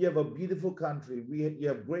mean, you have a beautiful country. You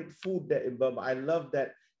have great food there in Burma. I love that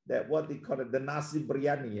what they call it, the nasi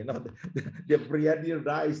biryani, you know, the biryani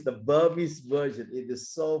rice, the Burmese version. It is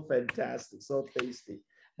so fantastic, so tasty.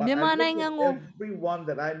 But I look at everyone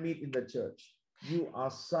that I meet in the church, you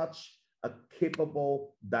are such a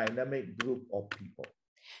capable, dynamic group of people.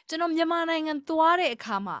 ကျွန်တော်မြန်မာနိုင်ငံသွားတဲ့အ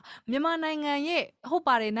ခါမှာမြန်မာနိုင်ငံရဲ့ဟုတ်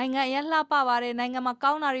ပါတယ်နိုင်ငံအရင်လှပပါတယ်နိုင်ငံမှာ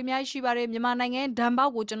ကောင်းတာတွေအများကြီးရှိပါတယ်မြန်မာနိုင်ငံရဲ့ဓာတ်ပေါ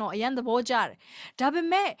က်ကိုကျွန်တော်အရင်သဘောကျတယ်ဒါပေ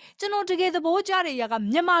မဲ့ကျွန်တော်တကယ်သဘောကျတဲ့အရာက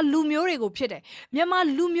မြန်မာလူမျိုးတွေကိုဖြစ်တယ်မြန်မာ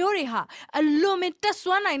လူမျိုးတွေဟာအလွန်မတက်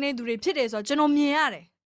ဆွမ်းနိုင်တဲ့သူတွေဖြစ်တယ်ဆိုတော့ကျွန်တော်မြင်ရတယ်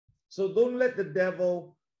So don't let the devil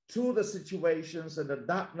through the situations and the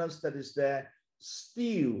darkness that is there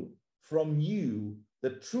steal from you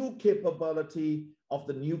the true capability of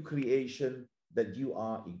the new creation that you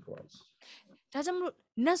are in Christ. ဒါကြောင့်မလို့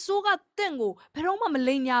နတ်ဆိုးကတင့်ကိုဘယ်တော့မှမ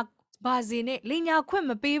လိန်ညာပါစေနဲ့လိန်ညာခွင့်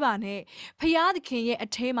မပေးပါနဲ့ဖခင်သခင်ရဲ့အ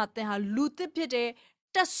ထဲမှာတင့်ဟာလူသစ်ဖြစ်တယ်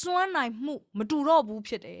တက်ဆွမ်းနိုင်မှုမတူတော့ဘူး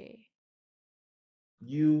ဖြစ်တယ်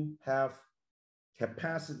You have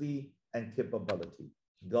capacity and capability.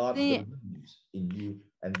 God believes in you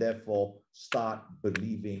and therefore start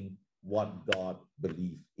believing what God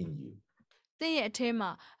believes in you. တင့်ရဲ့အထဲမှာ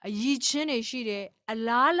အယီချင်းတွေရှိတယ်အ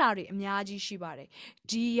လားလာတွေအများကြီးရှိပါတယ်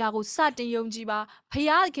ဒီအရာကိုစတင်ယုံကြည်ပါဖ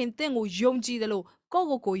ခင်တင့်ကိုယုံကြည်တယ်လို့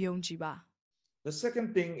ကိုယုံကြည်ပါ The second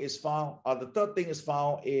thing is found, the third thing is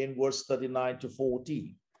found in verse 39 to 40.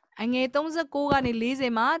 အငယ်39ကနေ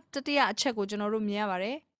40မှာတတိယအချက်ကိုကျွန်တော်တို့မြင်ရပါတ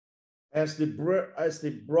ယ် As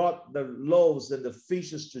they brought the loaves and the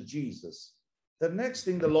fishes to Jesus, the next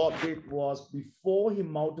thing the Lord did was before he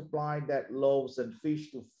multiplied that loaves and fish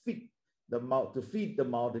to feed the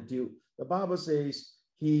multitude, the Bible says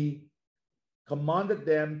he commanded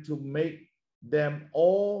them to make them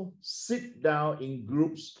all sit down in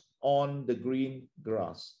groups on the green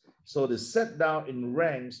grass. So they sat down in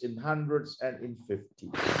ranks in hundreds and in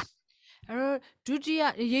 50s. ဒုတိယ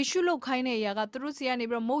ယေရှုလောက်ခိုင်းတဲ့အရာကသူတို့စီကနေ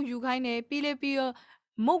ပြီးတော့မုတ်ယူခိုင်းတယ်ပြီးတော့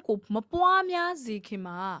မုတ်ကိုမပွားများစေခင်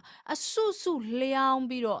မှာအစုလျောင်း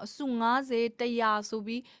ပြီးတော့အစု90 100ဆို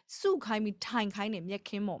ပြီးစုခိုင်းပြီးထိုင်ခိုင်းတယ်မြက်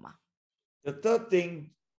ခင်းပေါ်မှာ The third thing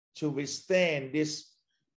to withstand this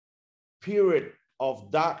period of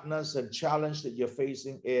darkness and challenge that you're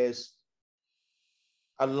facing is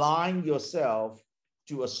align yourself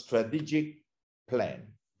to a strategic plan.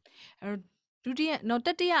 ဒုတိယတ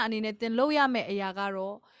တိယအနေနဲ့သင်လုပ်ရမယ့်အရာက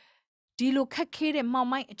တော့ဒီလိုခက်ခဲတဲ့မှောင်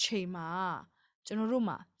မိုက်အချိန်မှာကျွန်တော်တို့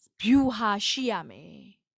မှာ view ဟာရှိရမယ်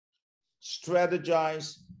Strategize,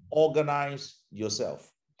 organize yourself.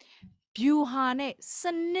 view ဟာနဲ့စ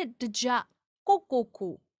နစ်တကျ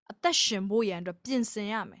ကိုအသက်ရှင်ဖို့ရန်အတွက်ပြင်ဆင်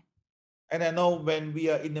ရမယ် And I know when we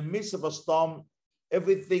are in the midst of a storm,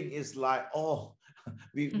 everything is like, oh,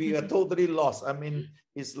 we are totally lost. I mean,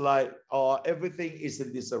 it's like, oh, everything is in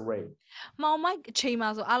disarray. မှောင်မိုက်အချိန်မှာ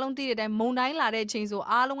ဆိုအားလုံးသိတဲ့အတိုင်းမုန်တိုင်းလာတဲ့အချိန်ဆို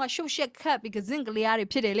အားလုံးကရှုပ်ရှက်ခတ်ပြီးကစင်ကလေးတွေ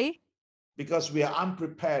ဖြစ်တယ်လေ Because we are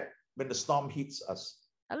unprepared when the storm hits us.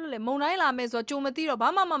 အဲ့လိုလေမုန်တိုင်းလာမယ်ဆိုတော့ကြုံမသိတော့ဘာ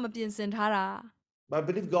မှမပြင်ဆင်ထားတာ But I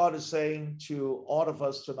believe God is saying to all of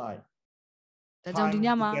us tonight, ဒါကြောင့်ဒီည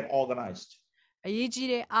မှာ get organized. အရေးကြီး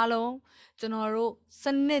တဲ့အားလုံးကျွန်တော်တို့စ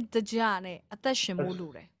နစ်တကျနဲ့အသက်ရှင်ဖို့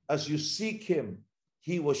လိုတယ် As you seek him,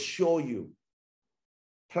 he will show you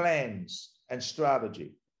plans and strategy.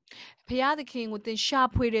 ဖခင်သခင်ကိုသင်ရှာ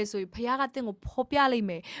ဖွေတယ်ဆိုရင်ဖခင်ကသင်ကိုဖော်ပြလိုက်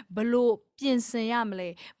မယ်ဘလို့ပြင်ဆင်ရမလဲ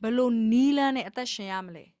ဘလို့နီးလန်းနဲ့အသက်ရှင်ရမ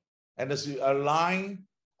လဲ And as you align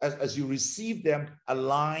as you receive them,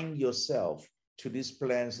 align yourself to these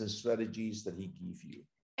plans and strategies that he give you.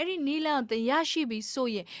 အဲ့ဒီနီလန်ကိုသင်ရရှိပြီဆို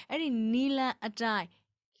ရင်အဲ့ဒီနီလန်အတိုင်း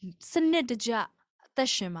စနစ်တကျအသက်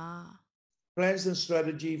ရှင်ပါ Plans and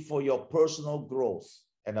strategy for your personal growth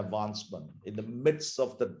and advancement in the midst of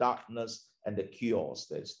the darkness and the chaos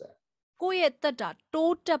that's there. ကိုယ့်ရဲ့တက်တာ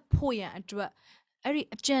တိုးတက်ဖို့ရန်အတွက်အဲ့ဒီ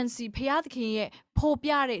အကြံစီဖျားသခင်ရဲ့ပေါ်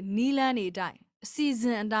ပြတဲ့နီလန်းတွေအတိုင်းအစီအစ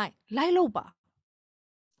ဉ်အတိုင်းလိုက်လို့ပါ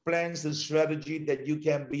Plans and strategy that you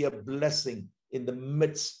can be a blessing in the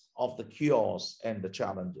midst of the chaos and the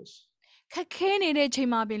challenges. ခက်ခဲနေတဲ့ချိန်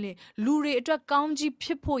မှာပင်လေလူတွေအတွက်ကောင်းကြီးဖြ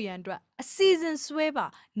စ်ဖို့ရန်အတွက်အစီအစဉ်ဆွဲပါ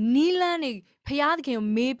နီလန်းတွေဖျားသခင်ကို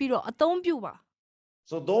မေးပြီးတော့အသုံးပြုပါ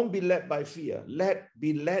So don't be led by fear.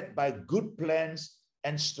 Be led by good plans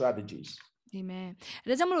and strategies. Amen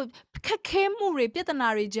ဒါကြောင့်မလို့ခက်ခဲမှုတွေပြဿနာ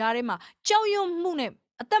တွေကြားထဲမှာကြောက်ရွံ့မှုနဲ့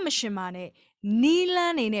အသက်မရှင်ပါနဲ့နီလ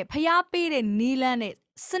န်းနေနဲ့ဖျားပေးတဲ့နီလန်းနဲ့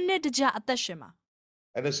စနစ်တကျအသက်ရှင်ပါ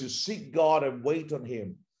And as you seek God and wait on him,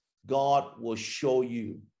 God will show you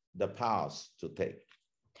the paths to take.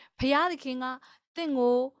 ဖျားသခင်ကသင်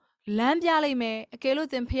ကိုလမ်းပြလိုက်မယ်အကယ်လို့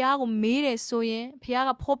သင်ဖျားကိုမေးတယ်ဆိုရင်ဖျား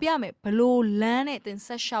ကဖော်ပြမယ်ဘလို့လမ်းနဲ့သင်ဆ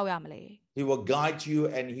က်လျှောက်ရမလဲ He will guide you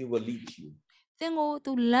and he will lead you. သင်ကို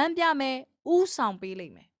သူလမ်းပြမယ်ဥဆောင်ပေးလို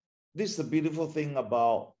က်မယ် This is the beautiful thing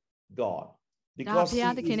about God. Because he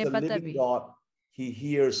is the living God, he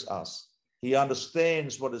hears us. He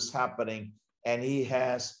understands what is happening and he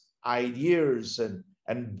has ideas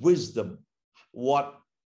and wisdom what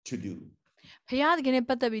to do. ဖျားသခင်နဲ့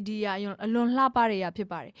ပတ်သက်ပြီးဒီအရာအလွန်လှပတဲ့အရာဖြစ်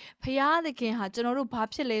ပါတယ်ဖျားသခင်ဟာကျွန်တော်တို့ဘာ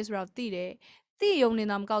ဖြစ်လဲဆိုတော့သိတယ်သိယုံနေ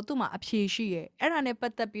တာမကောက်သူ့မှာအဖြေရှိတယ်အဲ့ဒါနဲ့ပ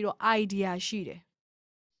တ်သက်ပြီးတော့ idea ရှိတယ်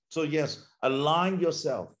So yes, align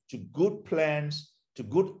yourself to good plans, to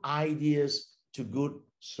good ideas, to good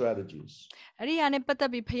strategies. အဲ့ဒီအရာနဲ့ပတ်သ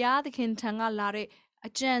က်ပြီးဖျားသခင်ထံကလာတဲ့အ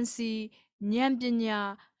ကြံစီဉာဏ်ပညာ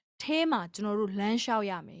ထဲမှာကျွန်တော်တို့လမ်းလျှောက်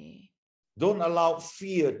ရမယ် Don't allow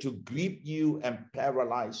fear to grip you and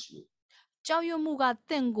paralyze you. ကြောက်ရွံ့မှုက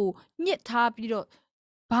သင်ကိုညှစ်ထားပြီးတော့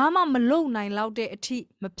ဘာမှမလုပ်နိုင်လောက်တဲ့အထိ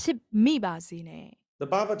မဖြစ်မိပါစေနဲ့ The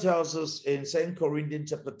Bible tells us in 2 Corinthians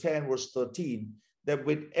chapter 10 verse 13 that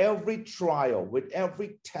with every trial, with every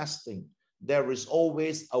testing, there is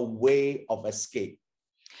always a way of escape.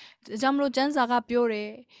 ဒါကြောင့်မလို့ကျမ်းစာကပြောတယ်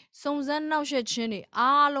စုံစမ်းနှောက်ယှက်ခြင်းတွေ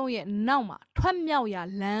အားလုံးရဲ့နောက်မှာထွက်မြောက်ရာ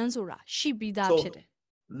လမ်းဆိုတာရှိပြီးသားဖြစ်တယ်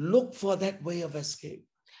Look for that way of escape.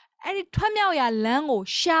 အဲ့ဒီထွက်မြောက်ရာလမ်းကို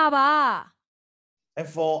ရှာပါ And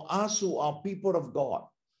for us who are people of God,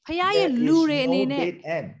 ဖခင်ရဲ့လူတွေအနေနဲ့ dead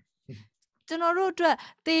end. ကျွန်တော်တို့အတွက်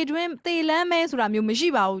တေတွင်းတေလမ်းမဲဆိုတာမျိုးမရှိ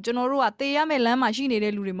ပါဘူးကျွန်တော်တို့ကတေရမယ့်လမ်းမှာရှိနေ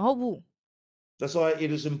တဲ့လူတွေမဟုတ်ဘူး That's why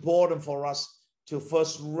it is important for us to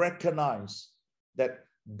first recognize that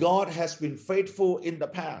God has been faithful in the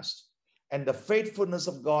past, and the faithfulness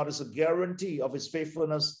of God is a guarantee of his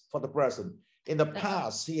faithfulness for the present. In the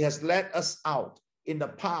past, he has led us out. In the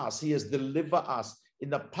past, he has delivered us. In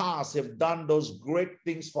the past, he has done those great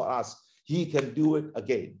things for us. He can do it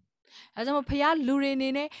again. အဲကြောင့်ဖခင်လူတွေအနေ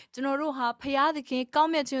နဲ့ကျွန်တော်တို့ဟာဖခင်သခင်ကော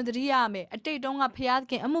င်းမြတ်ခြင်းကိုသတိရမယ်အတိတ်တုန်းကဖခင်သ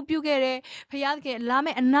ခင်အမှုပြုခဲ့တယ်ဖခင်သခင်လာမ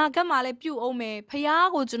ယ့်အနာဂတ်မှာလည်းပြုအောင်မယ်ဖခင်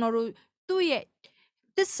ကိုကျွန်တော်တို့သူ့ရဲ့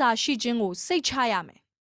သစ္စာရှိခြင်းကိုစိတ်ချရမယ်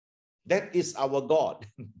That is our God.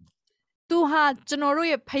 သူဟာကျွန်တော်တို့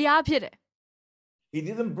ရဲ့ဖခင်ဖြစ်တယ် He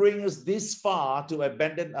didn't bring us this far to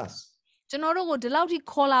abandon us. ကျွန်တော်တို့ကိုဒီလောက်ထိ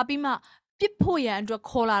ခေါ်လာပြီးမှပြစ်ဖို့ရန်အတွက်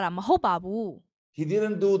ခေါ်လာတာမဟုတ်ပါဘူး He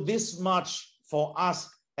didn't do this much for us,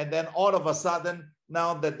 and then all of a sudden, now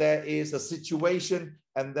that there is a situation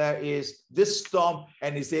and there is this storm,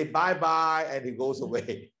 and he say bye bye and he goes away.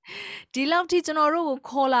 ဒီလောက်ထိကျွန်တော်တို့ကို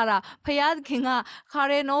ခေါ်လာတာဖခင်သခင်ကခါ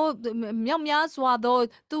ရဲနော်မြောက်များစွာသော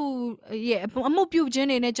သူရဲ့အမှုပြုခြင်း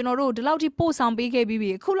တွေနဲ့ကျွန်တော်တို့ဒီလောက်ထိပို့ဆောင်ပေးခဲ့ပြီးပြီ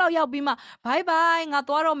အခုလောက်ရောက်ပြီးမှဘိုင်ဘိုင်ငါ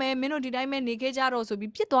သွားတော့မယ်မင်းတို့ဒီတိုင်းပဲနေခဲ့ကြတော့ဆို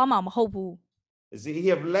ပြီးပြစ်သွားမှာမဟုတ်ဘူး See, he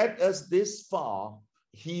have led us this far.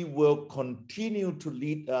 He will continue to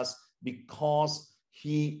lead us because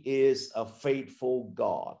he is a faithful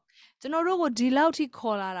God. ကျွန်တော်တို့ကိုဒီလောက်ထိ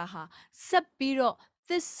ခေါ်လာတာဟာဆက်ပြီးတော့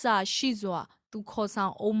သစ္စာရှိစွာသူခေါ်ဆော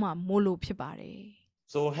င်အောင်မှာမို့လို့ဖြစ်ပါတယ်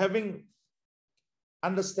So having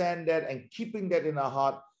understand that and keeping that in our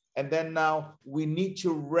heart, and then now we need to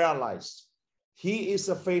realize he is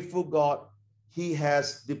a faithful God. He has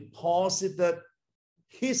deposited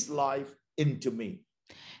his life into me.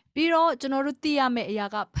 ပြီးတော့ကျွန်တော်တို့သိရမယ့်အရာ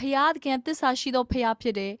ကဖခင်သခင်သစ္စာရှိသောဖခင်ဖြ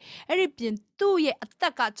စ်တယ်အဲ့ဒီပြင်သူ့ရဲ့အသ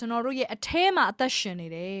က်ကကျွန်တော်တို့ရဲ့အထဲမှာအသက်ရှင်နေ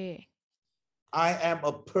တယ် I am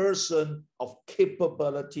a person of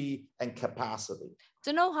capability and capacity.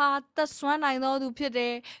 ကျွန်တော်ဟာသက်စွမ်းနိုင်သောသူဖြစ်တ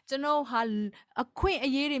ယ်ကျွန်တော်ဟာအခွင့်အ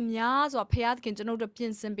ရေးတွေများစွာဖခင်သခင်ကျွန်တော်တို့ပြ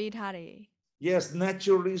င်ဆင်ပေးထားတယ် Yes,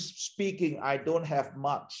 naturally speaking, I don't have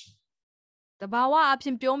much. တဘာဝအဖြ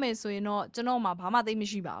စ်ပြောမယ်ဆိုရင်တော့ကျွန်တော်မှာဘာမှသိမ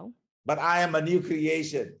ရှိပါဘူး But I am a new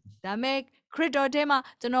creation. ဒါပေမဲ့ခရစ်တော်ထဲမှာ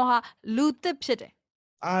ကျွန်တော်ဟာလူသစ်ဖြစ်တယ်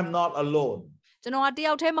I am not alone. ကျွန်တော်ဟာတ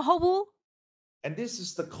ယောက်တည်းမဟုတ်ဘူး And this is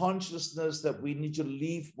the consciousness that we need to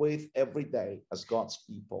live with every day as God's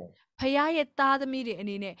people. ဖခင်ရဲ့သားသမီးတွေအ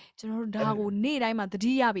နေနဲ့ကျွန်တော်တို့ဒါကိုနေ့တိုင်းမှာသ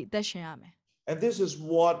တိရပြီးအသက်ရှင်ရမယ် And this is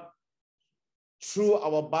what, through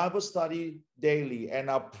our Bible study daily and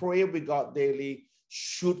our prayer with God daily,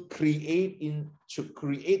 should create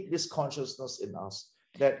this consciousness in us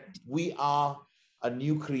that we are a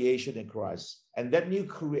new creation in Christ. And that new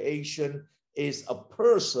creation is a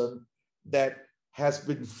person that has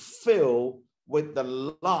been filled with the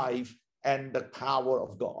life and the power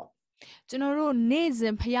of God. ကျွန်တော်တို့နေ့စ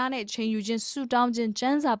ဉ်ဖခင်နဲ့ချိန်ယူခြင်းဆုတောင်းခြင်းကျ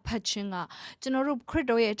မ်းစာဖတ်ခြင်းကကျွန်တော်တို့ခရစ်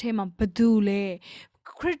တော်ရဲ့အထက်မှာဘသူလဲ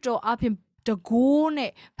ခရစ်တော်အပြင်တကိုး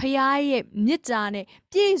နဲ့ဖခင်ရဲ့မြစ်တာနဲ့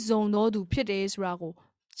ပြည့်စုံတော်သူဖြစ်တယ်ဆိုတာကို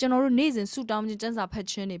ကျွန်တော်တို့နေ့စဉ်ဆုတောင်းခြင်းကျမ်းစာဖတ်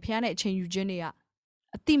ခြင်းတွေဖခင်နဲ့ချိန်ယူခြင်းတွေက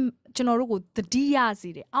အတိကျွန်တော်တို့ကိုသတိရစေ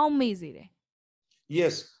တယ်အောက်မေ့စေတယ်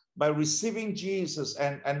Yes, by receiving Jesus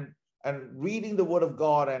and reading the word of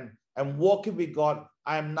God and walking with God,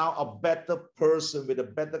 I am now a better person with a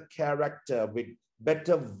better character, with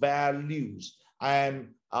better values. I am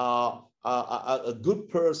a good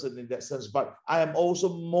person in that sense, but I am also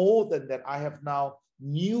more than that. I have now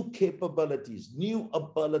new capabilities, new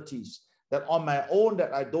abilities that on my own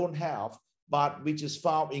that I don't have, but which is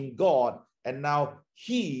found in God. And now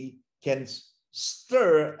He can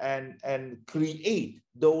stir and create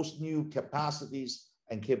those new capacities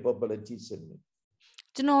and capabilities in me.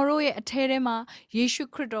 ကျွန်တော်တို့ရဲ့အထဲထဲမှာယေရှု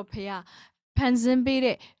ခရစ်တော်ဖခင်ဖန်ဆင်းပေး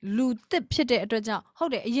တဲ့လူသစ်ဖြစ်တဲ့အတွက်ကြောင့်ဟု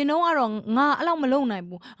တ်တယ်အရင်တော့ကတော့ငါအဲ့လောက်မလုပ်နိုင်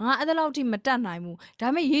ဘူးငါအဲ့လောက်ထိမတတ်နိုင်ဘူးဒါ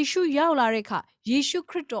ပေမဲ့ယေရှုရောက်လာတဲ့အခါယေရှု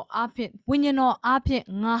ခရစ်တော်အားဖြင့်ဝိညာဉ်တော်အားဖြင့်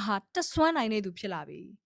ငါဟာတက်ဆွမ်းနိုင်တဲ့သူဖြစ်လာပြီ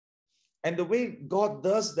And the way God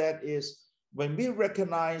does that is when we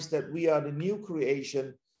recognize that we are the new creation,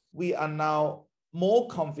 we are now more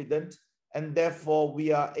confident, and therefore we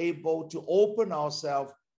are able to open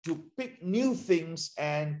ourselves to pick new things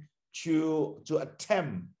and to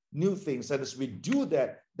attempt new things. And as we do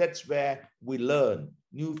that, that's where we learn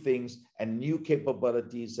new things and new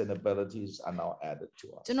capabilities and abilities are now added to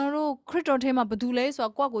us. ကျွန်တော်တို့ခရစ်တော်ထဲမှာဘာလို့လဲဆို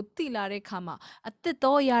တော့ကိုယ့်ကိုသိလာတဲ့အခါမှာအသက်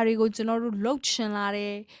တော်အရာတွေကိုကျွန်တော်တို့လှုပ်ချင်လာတ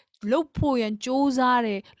ယ်လှုပ်ဖို့ရန်စ조사တ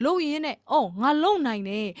ယ်လှုပ်ရင်းနဲ့အော်ငါလုံနိုင်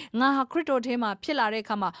တယ်ငါဟာခရစ်တော်ထဲမှာဖြစ်လာတဲ့အ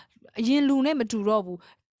ခါမှာအရင်လူနဲ့မတူတော့ဘူး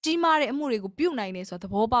ကြီးမားတဲ့အမှုတွေကိုပြုတ်နိုင်တယ်ဆိုတာသ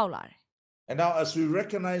ဘောပေါက်လာတယ် And now as we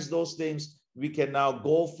recognize those things, we can now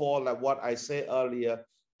go for, like what I said earlier,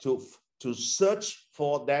 to search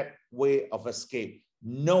for that way of escape,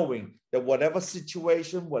 knowing that whatever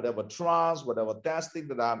situation, whatever trials, whatever testing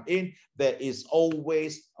that I'm in, there is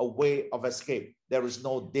always a way of escape. There is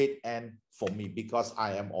no dead end for me because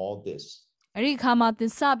I am all this. အဲ့ဒီခါမှာသ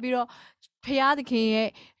င်စပြီးတော့ဖျားသခင်ရဲ့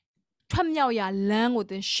ထွက်မြောက်ရာလမ်းကို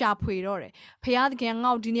သင်ရှာဖွေတော့တယ်ဖျားသခင်က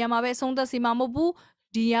ငါ့ကိုဒီနေရာမှာပဲဆုံးသက်စေမှာမဟုတ်ဘူး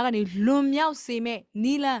ဒီနေရာကနေလွန်မြောက်စေမဲ့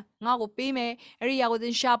နီလန်းငါ့ကိုပေးမယ်အဲ့ဒီနေရာကိုသ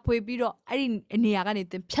င်ရှာဖွေပြီးတော့အဲ့ဒီနေရာကနေ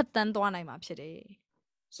သင်ဖြတ်တန်းသွားနိုင်မှာဖြစ်တယ်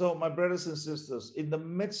So my brothers and sisters, in the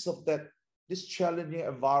midst of this challenging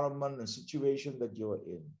environment and situation that you are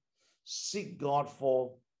in, seek God for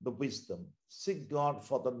the wisdom, seek God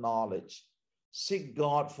for the knowledge, seek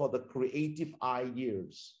God for the creative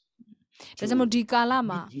ideas. ဒါကြောင့်မို့ဒီကာလ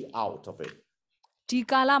မှာ Get you out of it. ဒီ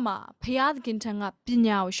ကာလမှာဖျားသခင်ထံကပ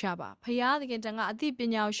ညာကိုရှာပါဖျားသခင်ထံကအသိပ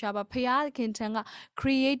ညာကိုရှာပါဖျားသခင်ထံက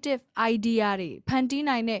creative idea တွေဖန်တီး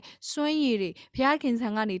နိုင်တဲ့စွမ်းရည်တွေဖျားသခင်ထံ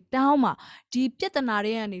ကနေတောင်းမှာဒီပြဿနာ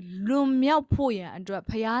တွေကနေလွန်မြောက်ဖို့ရန်အတွက်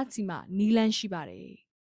ဖျားစီမှာနီလန်းရှိပါတယ်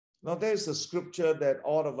Now there's a scripture that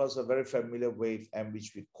all of us are very familiar with and which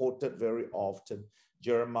we quoted very often,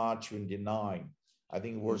 Jeremiah 29, I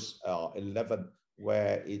think verse 11,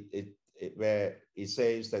 where it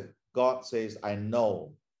says that God says, I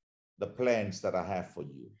know the plans that I have for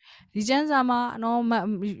you. ဒီကျမ်းစာမှာနော်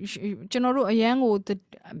ကျွန်တော်တို့အရန်ကို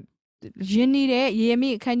ယင်းနေတဲ့ယေရမိ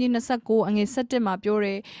အခန်းကြီး29အငယ်17မှာပြောတ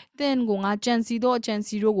ယ်သင်ကိုငါကြံစီသောအကြံ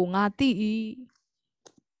စီတို့ကိုငါသိ၏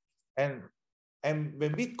 And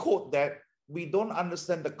when we quote that, we don't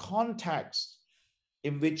understand the context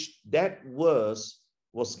in which that verse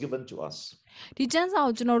was given to us. ဒီကျမ်းစာ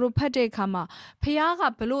ကိုကျွန်တော်တို့ဖတ်တဲ့အခါမှာဖခင်က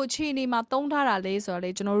ဘလို့အခြေအနေမှာသုံးထားတာလဲဆိုတော့လေ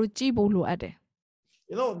ကျွန်တော်တို့ကြည့်ဖို့လိုအပ်တယ်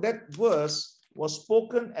You know, that verse was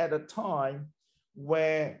spoken at a time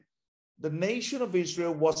where the nation of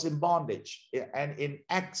Israel was in bondage and in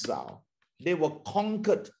exile. They were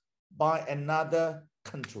conquered by another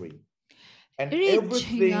country. And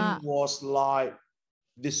everything was like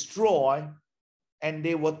destroyed and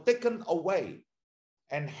they were taken away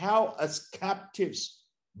and held as captives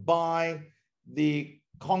by the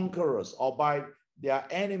conquerors or by there are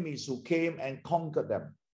enemies who came and conquered them.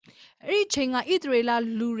 အဲ့ဒီချိန်ကဣသရေလ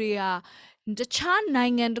လူတွေကတခြားနို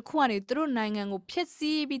င်ငံတစ်ခုကနေသူတို့နိုင်ငံကိုဖျက်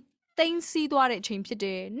ဆီးပြီးသိမ်းဆည်းသွားတဲ့အချိန်ဖြစ်တ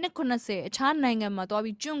ယ်နှစ်90အခြားနိုင်ငံမှာသွား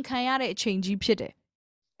ပြီးကျွန်ခံရတဲ့အချိန်ကြီးဖြစ်တယ်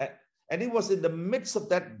And it was in the midst of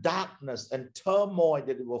that darkness and turmoil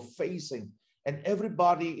that they were facing. And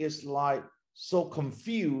everybody is like so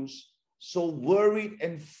confused, so worried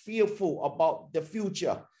and fearful about the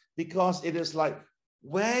future. Because it is like,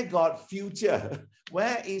 where God future?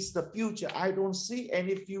 Where is the future? I don't see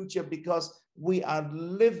any future because we are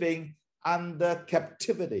living under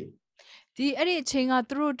captivity. ဒီအဲ့ဒီအချိန်က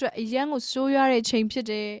သူတို့အတွက်အရန်ကိုဆိုးရွားတဲ့အချိန်ဖြစ်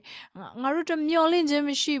တယ်ငါတို့အတွက်မျှော်လင့်ခြင်း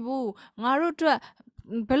မရှိဘူးငါတို့အတွက်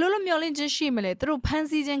ဘယ်လိုမျှော်လင့်ခြင်းရှိမလဲသူတို့ဖန်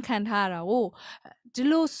ဆီးခြင်းခံထားရတာကိုဒီ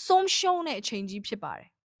လိုဆုံးရှုံးတဲ့အချိန်ကြီးဖြစ်ပါတယ်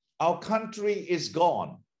Our country is gone.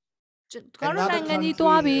 ငါတို့ Another နိုင်ငံကြီး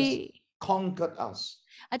သွားပြီ country has conquered us.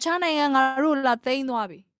 အခြားနိုင်ငံငါတို့လာသိမ်းသွား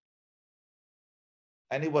ပြီ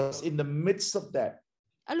And it was in the midst of that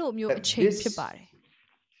အဲ့လိုမျိုး that အချိန် this ဖြစ်ပါတယ်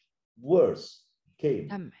verse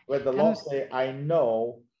came, where the Lord Amen. said, I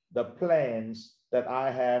know the plans that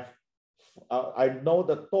I have, I know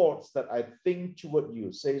the thoughts that I think toward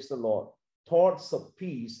you, says the Lord, thoughts of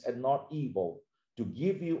peace and not evil, to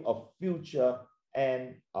give you a future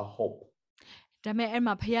and a hope. ဒါပေမဲ့အဲ့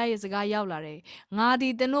မှာဖခင်ရဲ့စကားရောက်လာတယ်ငါဒီ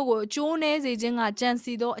သင်တို့ကိုအကျိုးနည်းစေခြင်းကကြံ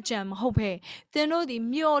စီသောအကြံမဟုတ်ဘဲသင်တို့ဒီ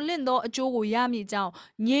မျှော်လင့်သောအကျိုးကိုရမည်ကြောင်း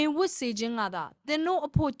ငြိမ်ဝတ်စေခြင်းကသာသင်တို့အ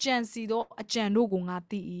ဖို့ကြံစီသောအကြံတို့ကိုငါ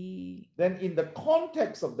သိ၏ Then in the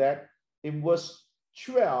context of that, in verse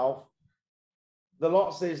 12, the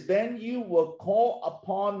Lord says, then you will call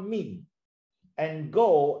upon me and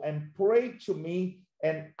go and pray to me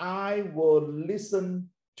and I will listen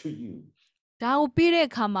to you. ဒါကိုပြီးတဲ့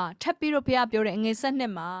အခါမှာထပ်ပြီးတော့ဘုရားပြောတဲ့အငယ်ဆက်နှ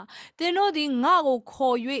စ်မှာသင်တို့ဒီငါ့ကို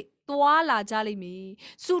ခေါ်၍သွားလာကြလိမ့်မည်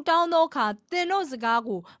ဆူတောင်းသောအခါသင်တို့စကား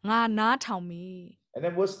ကိုငါနားထောင်မည် And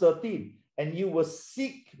then verse 13, and you will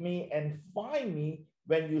seek me and find me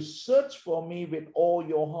when you search for me with all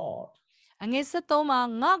your heart. အငယ်73မှာ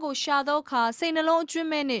ငါ့ကိုရှာသောအခါစိတ်နှလုံးအကျွမ်း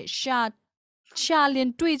မဲ့နဲ့ရှာလင်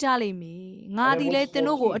တွေ့ကြလိမ့်မည်ငါဒီလဲသင်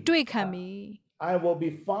တို့ကိုအတွေ့ခံမည် I will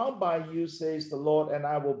be found by you, says the Lord, and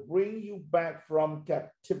I will bring you back from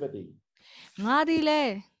captivity. ငါဒီလဲ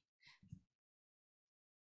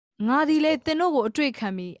သင်တို့ကိုအတွေ့ခံ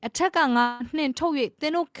မည်အထက်ကငါနှင်ထုတ်၍သ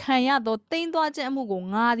င်တို့ခံရသောတိမ်သွားခြင်းအမှုကို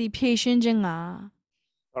ငါသည်ဖြေရှင်းခြင်းငါ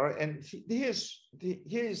All right, and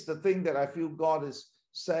here's the thing that I feel God is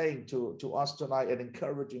saying to us tonight and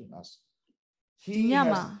encouraging us. He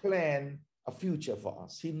has planned a future for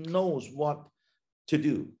us. He knows what to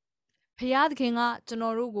do. ဖခင်သခင်ကကျွန်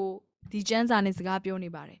တော်တို့ကိုဒီကျမ်းစာနဲ့စကားပြောနေ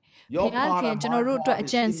ပါတယ် Your ဖခင်သ part ခင် and ကျွန် my တော်တို့အတွက် part အ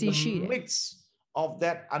is ကြံ in စီရှိ the တယ် midst of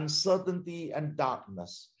that uncertainty and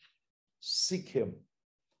darkness. Seek him.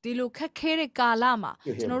 ဒီလိုခက်ခဲတဲ့ကာလမှာ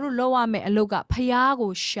ကျွန်တော်တို့လုပ်ရမယ့်အလုပ်ကဖခင်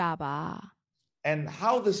ကိုရှာပါ And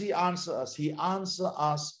how does he answer us? He answers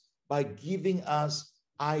us by giving us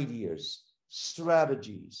ideas,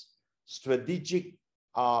 strategies, strategic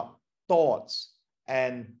thoughts,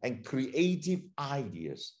 and creative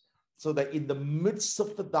ideas, so that in the midst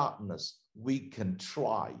of the darkness, we can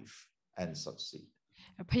thrive and succeed.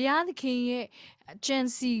 ဖခင်သခင်ရဲ့အကြံ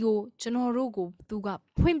စီကိုကျွန်တော်တို့ကိုသူက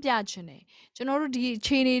ဖွင့်ပြခြင်းတယ်ကျွန်တော်တို့ဒီအ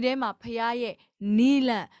ခြေအနေထဲမှာဖခင်ရဲ့နီးလ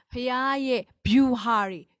န့်ဖခင်ရဲ့ view ဟာ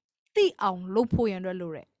တွေသိအောင်လုပ်ဖို့ရန်အတွက်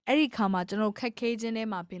လိုတယ်အဲ့ဒီခါမှာကျွန်တော်ခက်ခဲခြင်းထဲ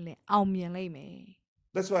မှာပြင်လဲအောင်မြင်လိမ့်မယ်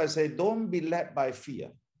That's why I say don't be led by fear.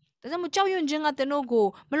 ဒါကြောင့်မို့ကြောက်ရွံ့ခြင်းကသင်တို့ကို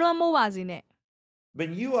မလွှမ်းမိုးပါစေနဲ့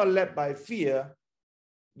When you are led by fear,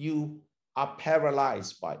 you are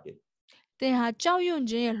paralyzed by it. သင်ဟာကြောက်ရွံ့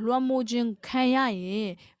ခြင်းရဲ့လွှမ်းမိုးခြင်းခံရရင်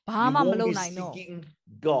ဘာမှမလုပ်နိုင်တော့ seeking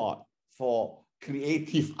God for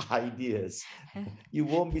creative ideas. You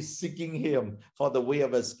won't be seeking him for the way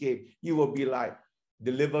of escape. You will be like,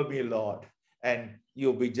 deliver me, Lord. And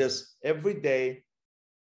you'll be just every day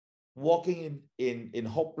walking in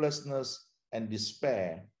hopelessness and despair.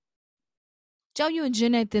 ကြောက်ရွံ့ခြ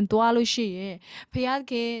င်းနဲ့သင်သွားလို့ရှိရင်ဖ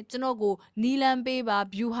ခင်ကျွန်တော်ကိုနီလန်းပေးပါ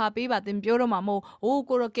view ဟာပေးပါသင်ပြောတော့မှာမဟုတ်အိုး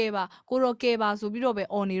ကိုရောကဲပါဆိုပြီးတော့ပဲ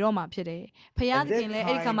អော်နေတော့မှာဖြစ်တယ်ဖခင်လည်း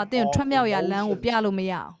အဲ့ဒီခါမှာသင်ထွက်မြောက်ရလမ်းကိုပြလို့မ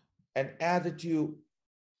ရအောင် An attitude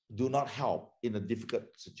do not help in a difficult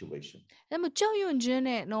situation. ဒါမှကြောက်ရွံ့ခြင်း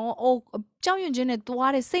နဲ့နော်ကြောက်ရွံ့ခြင်းနဲ့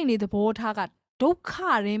သွားတဲ့စိတ်နေသဘောထားကဒုက္ခ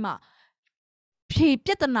ထဲမှာ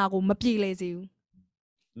ပြဿနာကိုမပြေလည်စေဘူး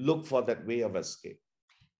Look for that way of escape.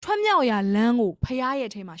 ထွက်မြောက်ရလမ်းကိုဖခင်ရဲ့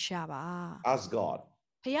အထဲမှာရှာပါ Ask God.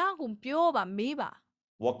 ဖခင်ကပြောပါမေးပါ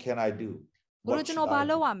What can I do? ဘယ်လိုကျွန်တော်ဘာ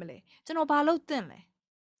လုပ်ရမလဲကျွန်တော်ဘာလုပ်သင့်လဲ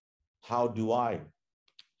How do I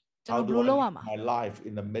live my life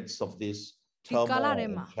in the midst of these turmoil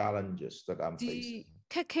and challenges that I'm facing?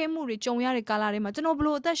 ခက်ခဲမှုတွေကြုံရတဲ့ကာလတွေမှာကျွန်တော်ဘယ်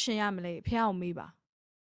လိုအသက်ရှင်ရမလဲဖခင်ကိုမေးပါ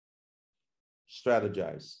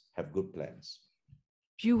strategize, have good plans.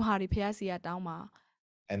 view ဟာတွေဖခင်စီကတောင်းပါ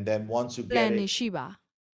And then once you plan get တွေ it, ရှိပါ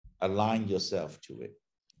align yourself to it.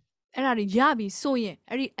 အဲ့ဒါတွေရပြီဆိုရင်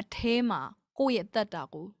အဲ့ဒီအထဲမှာကိုယ့်ရဲ့အသက်တာ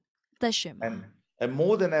ကိုအသက်ရှင်ပါ And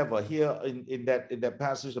more than ever, here in that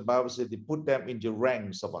passage, the Bible said they put them into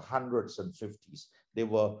ranks of hundreds and fifties. They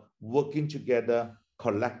were working together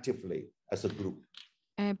collectively as a group.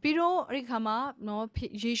 ပြီးတော့အဲ့ဒီခါမှာနော်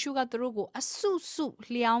ယေရှုကသူတို့ကိုအဆုဆု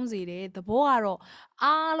လျောင်းစေတယ်သဘောကတော့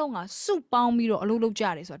အားလုံးကစုပေါင်းပြီးတော့အလုပ်လုပ်ကြ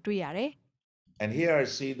တယ်ဆိုတာတွေ့ရတယ် And here I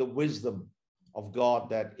see the wisdom of God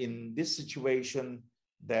that in this situation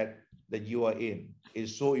that you are in is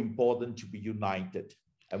so important to be united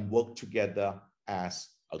and work together as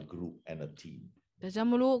a group and a team. ဒါကြောင့်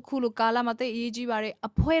မလို့အခုလိုကာလမှာတိတ်အရေးကြီးပါတယ်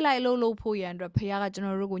အဖွဲလိုက်အလုပ်လုပ်ဖို့ရန်အတွက်ဖခင်ကကျွန်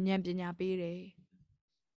တော်တို့ကိုဉာဏ်ပညာပေးတယ်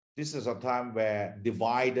This is a time where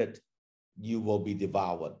divided you will be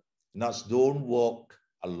devoured. Not don't work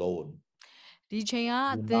alone. ဒီချိန်က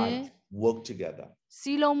အသင် Unite, work together.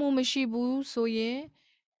 စီးလုံးမှုမရှိဘူးဆိုရင်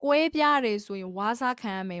ကွဲပြားတယ်ဆိုရင်ဝါးစား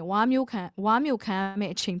ခံရမယ်ဝါမျိုးခံရမ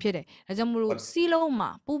ယ်အချိန်ဖြစ်တယ်ဒါကြောင့်မလို့စီးလုံးမှာ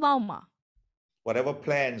ပူပေါင်းမှာ Whatever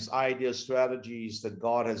plans, ideas, strategies that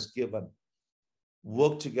God has given,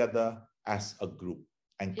 work together as a group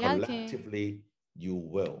and collectively you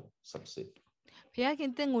will succeed. ဖခ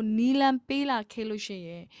င်တင့်ကိုနီလန်ပေးလာခဲ့လို့ရှိရ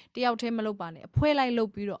င်တယောက်တည်းမလုပ်ပါနဲ့အဖွဲလိုက်လု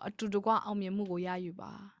ပ်ပြီးတော့အတူတကွအောင်မြင်မှုကိုရယူ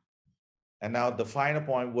ပါ And now the final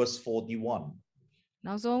point, verse 41.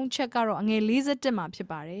 နောက်ဆုံးချက်ကတော့အငယ်41မှာဖြစ်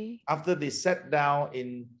ပါတယ် After they sat down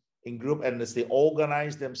in group and as they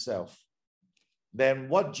organized themselves, then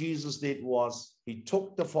what Jesus did was he took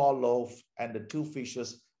the 4 loaves and the 2 fishes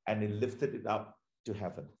and he lifted it up to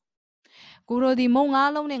heaven. ကိုရိုဒီမုံ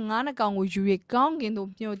9လုံးနဲ့9နှကောင်ကိုယူ၍ကောင်းကင်သို့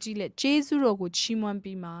မျှော်ကြည့်လက်ဂျေဇုတော်ကိုချီးမွမ်း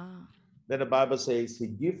ပြီးမှ Then the Bible says he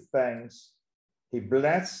gave thanks, he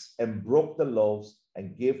blessed and broke the loaves and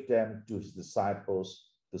gave them to his disciples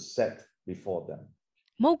to set before them.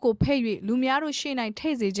 မုတ်ကိုဖဲ့၍လူများတို့ရှေ့၌ထိ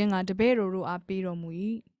တ်စေခြင်းကတပည့်တော်တို့အားပေးတော်မူ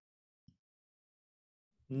၏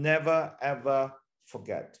 Never ever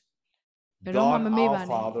forget. ဘယ်တော့မှ God မမေ့ပါ our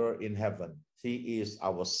နဲ့ Father in heaven, he is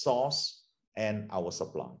our source and our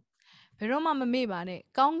supply. ဘယ်တော့မှမမေ့ပါနဲ့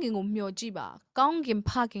ကောင်းကင်ကိုမျှော်ကြည့်ပါကောင်းကင်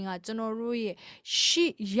ဖခင်ကကျွန်တော်တို့ရဲ့ရှိ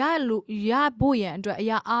ရဖို့ရန်အတွက်အ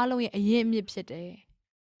ရာအားလုံးရဲ့အရင်အမြစ်ဖြစ်တယ်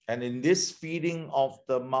And in this feeding of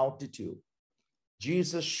the multitude,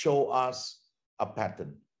 Jesus showed us a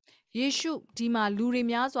pattern. ယေရှုဒီမှာလူတွေ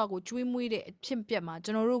များစွာကိုကျွေးမွေးတဲ့အဖြစ်ပြက်မှာ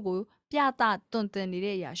ကျွန်တော်တို့ကိုပြသတွင်တင်နေ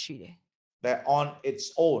တဲ့အရာရှိတယ် That on its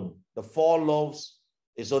own, the 4 loaves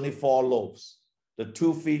is only 4 loaves. The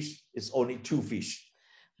 2 fish is only 2 fish.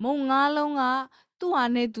 မုံ9လုံးကသူ့ဟာ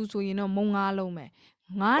နဲ့သူဆိုရင်တော့မုံ9လုံးပဲ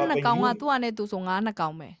9နှကောင်ကသူ့ဟာနဲ့သူဆို9နှကော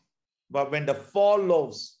င်ပဲ But when the 4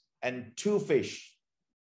 loaves and 2 fish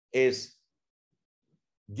is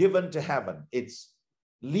given to heaven, it's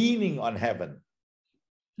leaning on heaven.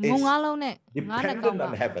 မုံ9လုံးနဲ့9နှကောင် Dependent က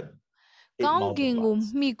on heaven. It ကောင်းကင်ကို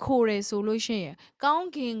multiplies. မှီခိုတယ်ဆိုလို့ရှိရင်ကောင်း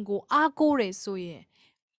ကင်ကိုအားကိုးတယ်ဆိုရင်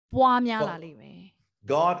ပွားများလာလိမ့်မယ်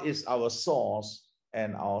God is our source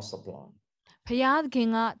and our supply. ဖယားသခင်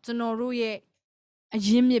ကကျွန်တော်တို့ရဲ့အရ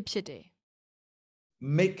င်းမြစ်ဖြစ်တယ်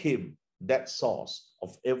Make him that source of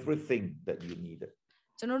everything that you needed.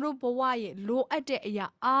 ကျွန်တော်တို့ဘဝရဲ့လိုအပ်တဲ့အရာ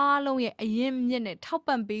အားလုံးရဲ့အရင်းမြစ်နဲ့ထောက်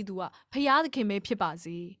ပံ့ပေးသူကဖယားသခင်ပဲဖြစ်ပါ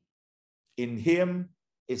စေ In him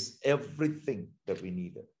is everything that we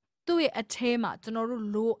needed. သူ့ရဲ့အထဲမှာကျွန်တော်တို့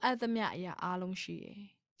လိုအပ်သမျှအရာအားလုံးရှိတယ်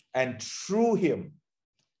And through him,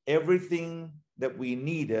 everything that we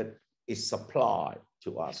needed is supplied to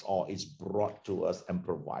us or is brought to us and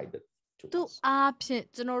provided to သူ us. အားဖြင့်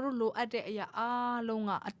ကျွန်တော်တို့လိုအပ်တဲ့အရာအားလုံး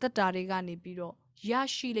ကအတ္တတာတွေကနေပြီးတော့ရ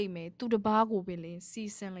ရှိလိမ့်မယ်သူတစ်ပါးကိုပင်လင်း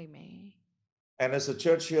စီးဆင်းလိမ့်မယ် And as a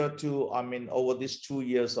church here too, I mean, over these 2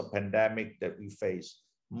 years of pandemic that we face,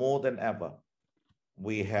 more than ever,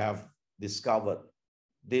 we have discovered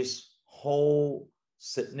this whole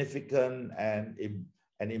significant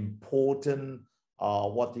and important,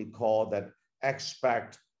 what we call that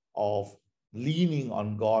aspect of leaning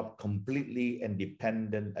on God completely and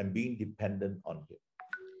dependent and being dependent on him.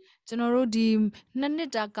 ကျွန်တော်တို့ဒီနှ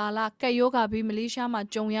စ်တာကာလကက်ယောဂါပြီးမလေးရှားမှာ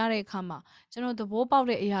ကြုံရတဲ့အခါမှာကျွန်တော်သဘောပေါက်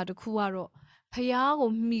တဲ့အရာတစ်ခုကတော့ဖယားကို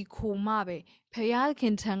မှီခိုမှပဲဖယားခ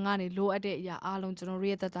င်ထံကနေလိုအပ်တဲ့အရာအားလုံးကျွန်တော်တို့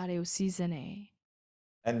ရဲ့သက်တာတွေကိုစီးစင်းတယ်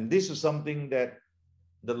And this is something that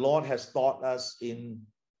the Lord has taught us in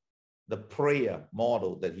the prayer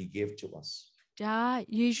model that he gave to us. ဒါ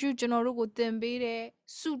ယေရှုကျွန်တော်တို့ကိုသင်ပေးတဲ့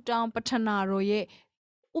ဆုတောင်းပဋ္ဌနာတော်ရဲ့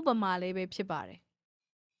ဥပမာလေးပဲဖြစ်ပါတယ်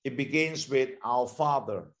It begins with our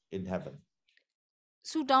Father in heaven.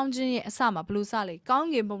 ဆူတောင်းခြင်းရဲ့အစမှာဘယ်လိုစလဲကောင်း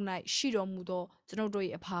ကင်ဘုံ၌ရှိတော်မူသောကျွန်ုပ်တို့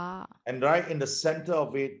ရဲ့အဖ And right in the center of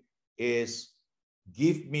it is,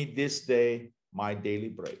 give me this day my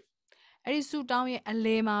daily bread. အဲ့ဒီဆူတောင်းရဲ့အလ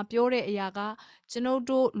ယ်မှာပြောတဲ့အရာကကျွန်ုပ်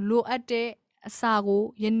တို့လိုအပ်တဲ့အစာကို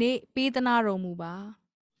ယနေ့ပေးသနာတော်မူပါ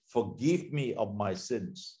Forgive me of my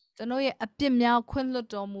sins. ကျွန်တော်ရဲ့အပြစ်များခွင့်လွှတ်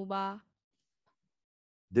တော်မူပါ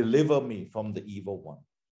Deliver me from the evil one.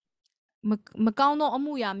 မကောင်းသောအ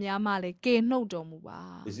မှုရာများမှလည်းကယ်နှုတ်တော်မူပါ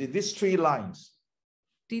You see, these 3 lines,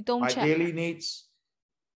 ဒီသုံး my ချက် daily needs,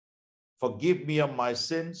 forgive me of my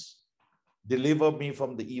sins, deliver me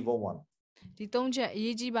from the evil one. ဒီသုံးချက်အ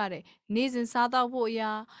ရေးကြီးပါတယ်နေ့စဉ်စားတော့ဖို့အ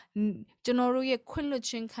ရာကျွန်တော်တို့ရဲ့ခွင့်လွှတ်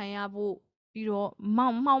ခြင်းခံရဖို့ပြီးတော့မော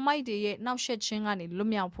င်မိုက်တွေရဲ့နှောက်ယှက်ခြင်းကနေလွ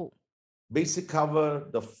တ်မြောက်ဖို့ Basic cover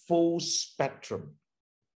the full spectrum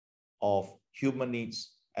of human needs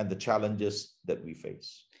and the challenges that we face.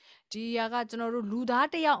 ဒီအရာကကျွန်တော်တို့လူသား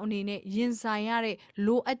တစ်ယောက်အနေနဲ့ရင်ဆိုင်ရတဲ့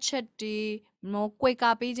လိုအပ်ချက်တွေနော်ကွယ်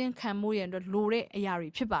ကာပေးခြင်းခံမှုရန်အတွက်လိုတဲ့အရာတွေ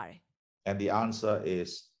ဖြစ်ပါတယ် And the answer is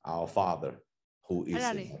our Father who is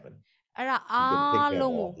in heaven. အဲ့ဒါ He can အား take care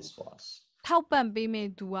လုံး of ကို all this for us. ထောက်ပံ့ပေးမဲ့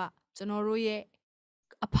သူကကျွန်တော်တို့ရဲ့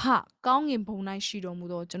အဖကောင်းကင်ဘုံ၌ရှိတော်မူ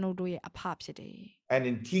သောကျွန်တော်တို့ရဲ့အဖဖြစ်တယ် And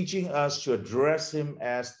in teaching us to address him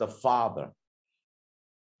as the Father,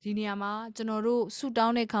 ဒီနေရာမှာကျွန်တော်တို့ဆုတော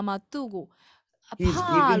င်းတဲ့အခါမှာသူ့ကိုအဖ He's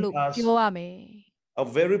giving လို့ us ပြောရမယ် a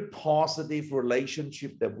very positive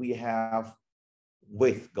relationship that we have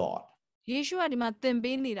with God. ယေရှုကဒီမှာသင်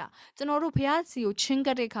ပေးနေတာကျွန်တော်တို့ဘုရားစီကိုချဉ်းက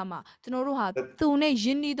ပ်တဲ့အခါမှာကျွန်တော်တို့ဟာသူနဲ့ယ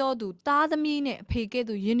ဉ်နီးတော်သူသားသမီးနဲ့အဖေကဲ့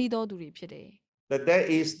သို့ယဉ်နီးတော်သူတွေဖြစ်တယ် That there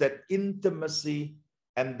is that intimacy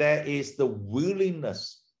and there is the willingness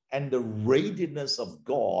and the readiness of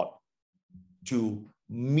God to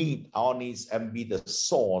meet our needs and be the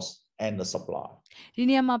source and the supply. ဒီ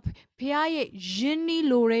နေရာမှာဘုရားရဲ့ယဉ်နီး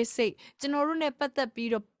လိုတဲ့စိတ်ကျွန်တော်တို့နဲ့ပတ်သက်ပြီး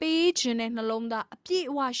တော့ပေးခြင်းတဲ့နှလုံးသားအပြည့်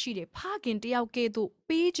အဝရှိတယ်ဖခင်တယောက်ကဲ့သို့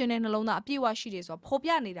ပေးခြင်းတဲ့နှလုံးသားအပြည့်အဝရှိတယ်ဆိုတော့ဖော်ပြ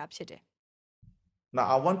နေတာဖြစ်တယ် Now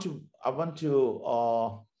I want to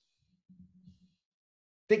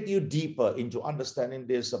take you deeper into understanding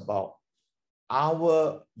this about our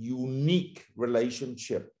unique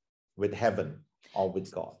relationship with heaven or with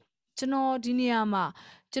God. ကျွန်တော်ဒီနေရာမှာ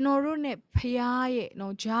ကျွန်တော်တို့နဲ့ဖခင်ရဲ့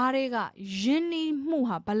နော်ဂျားတွေကယဉ်နီးမှု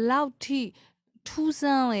ဟာဘလောက်ထိထူးဆ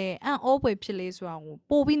န်းလဲအံ့ဩဖွယ်ဖြစ်လဲဆိုတာကို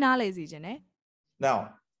ပို့ပြီးနားလည်စေခြင်းနဲ့ Now,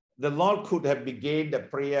 the Lord could have begun the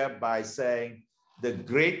prayer by saying, the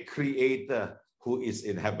great creator who is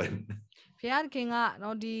in heaven. ဖခင်က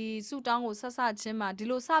နော်ဒီဆုတောင်းကိုဆက်ဆခြင်းမှာဒီ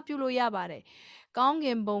လိုစပြုလို့ရပါတယ်ကောင်းက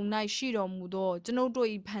င်ဘုံ၌ရှိတော်မူသောကျွန်ုပ်တို့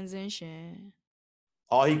၏ဖန်ဆင်းရှင်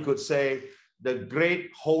Or he could say, the great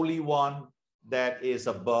holy one that is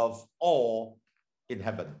above all in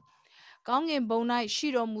heaven. ကောင်းကင်ဘုံ၌ရှိ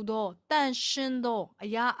တော်မူသောတန်ရှင်းသောအ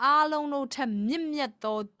ရာအလုံးတို့ထက်မြင့်မြတ်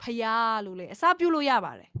သောဖခင်လို့လေအစပြုလို့ရ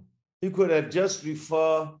ပါတယ် He could have just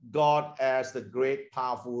referred God as the great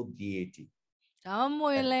powerful deity. ဒါမှမဟု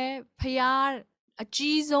တ်လေဖခင်အ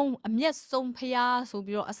ကြီးဆုံးအမျက်ဆုံးဖခင်ဆို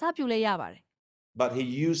ပြီးတော့အစပြုလဲရပါတယ် But he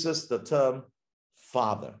uses the term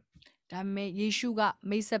Father. ဒါပေမဲ့ယေရှုက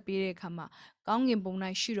မိတ်ဆက်ပေးတဲ့အခါမှာကောင်းကင်ဘုံ၌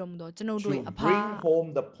ရှိတော်မူသောကျွန်ုပ်တို့ To ရဲ့အဖ bring home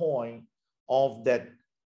the point of that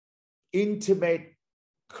intimate,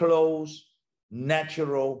 close,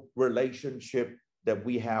 natural relationship that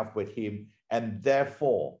we have with him, and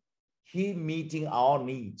therefore he meeting our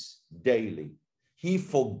needs daily, he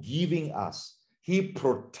forgiving us, he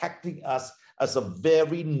protecting us as a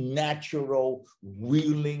very natural,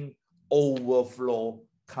 willing, overflow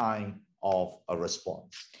kind of a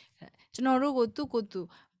response. ကျွန်တော်တို့ကိုသူ့ကိုယ်သူ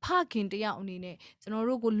ဖခင်တယောက်အနေနဲ့ကျွန်တော်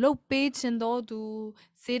တို့ကိုလှုပ်ပေးခြင်းတော်သူ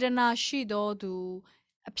စေတနာရှိတော်သူ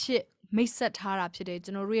အဖြစ်မိတ်ဆက်ထားတာဖြစ်တယ်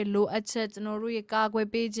ကျွန်တော်တို့ရဲ့လိုအပ်ချက်ကျွန်တော်တို့ရဲ့ကာကွယ်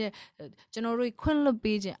ပေးခြင်းကျွန်တော်တို့ရဲ့ခွင့်လွှတ်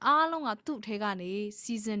ပေးခြင်းအားလုံးကသူ့ထဲကနေ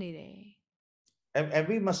စီးဆင်းနေတယ် And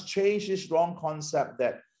we must change this wrong concept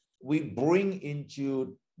that we bring into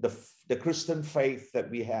the Christian faith that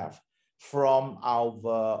we have from our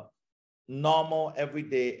normal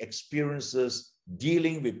everyday experiences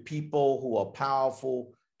dealing with people who are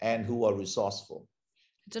powerful and who are resourceful.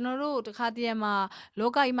 ကျွန်တော်တို့တခါတည်းမှာလော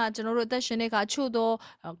ကကြီးမှာကျွန်တော်တို့အသက်ရှင်တဲ့အခါချို့တော့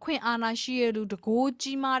ခွင့်အာဏာရှိတဲ့လူတကိုး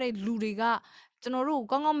ကြီးမားတဲ့လူတွေကကျွန်တော်တို့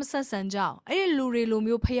ကောင်းကောင်းမဆက်ဆံကြအောင်အဲ့ဒီလူတွေလို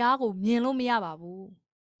မျိုးဖျားကိုမြင်လို့မရပါဘူး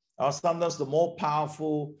Or sometimes the more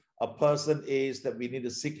powerful a person is that we need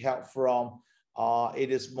to seek help from, it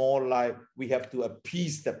is more like we have to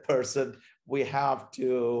appease the person. We have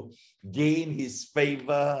to gain his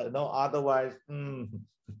favor. Otherwise,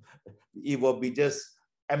 it will be just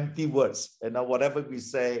empty words. Whatever we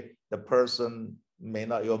say, the person may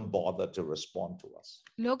not even bother to respond to us.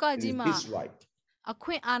 လောကကြီးမှာ It is his right. အခွ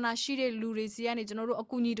င့်အာဏာရှိတဲ့လူတွေစီကနေကျွန်တော်တို့အ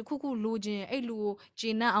ကူအညီတစ်ခုခုလိုချင်အဲ့လူကိုကျေ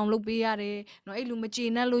နပ်အောင်လုပ်ပေးရတယ်เนาะအဲ့လူမကျေ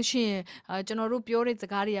နပ်လို့ရှိရင်ကျွန်တော်တို့ပြောတဲ့စ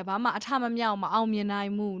ကားတွေကဘာမှအထမမြောက်မအောင်မြင်နို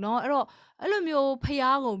င်ဘူးเนาะအဲ့တော့အဲ့လိုမျိုး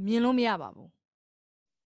ဖျားကိုမြင်လို့မရပါဘူး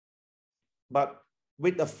But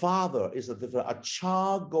with a father is a different. A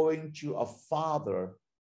child going to a father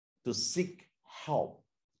to seek help.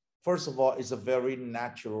 First of all, it's a very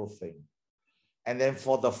natural thing. And then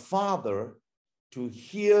for the father to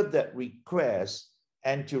hear that request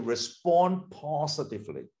and to respond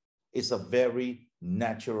positively is a very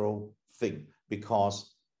natural thing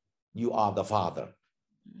because you are the father.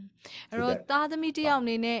 အဲ့တော့သားသမီးတယောက်အ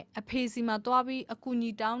နေနဲ့အဖေစီမှာတွားပြီးအကူအညီ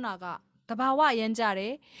တောင်းတာကတဘာဝရမ်းကြတ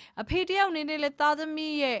ယ်အဖေတယောက်အနေနဲ့လည်းသားသ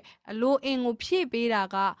မီးရဲ့အလိုအင်ကိုဖြည့်ပေးတာ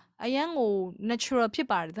ကအရန်ကို natural ဖြစ်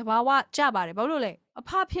ပါတယ်တဘာဝကြပါတယ်ဘာလို့လဲအဖ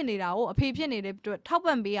ဖြစ်နေတာကိုအဖေဖြစ်နေတဲ့အတွက်ထောက်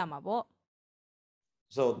ပံ့ပေးရမှာပေါ့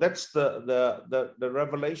So that's the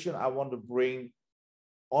revelation I want to bring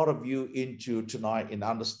all of you into tonight in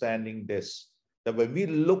understanding this, that when we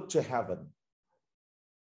look to heaven,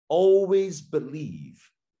 always believe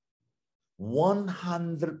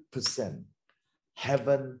 100%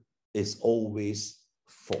 heaven is always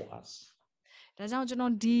for us. ဒါကြောင့်ကျွန်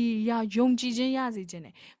တော်ဒီယုံကြည်ခြင်းရစေခြင်း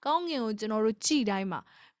နဲ့ကောင်းကင်ကိုကျွန်တော်တို့ကြည်တိုင်းမှာ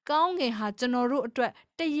ကောင်းကင်ဟာကျွန်တော်တို့အတွက်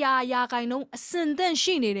100%အစင်သင့်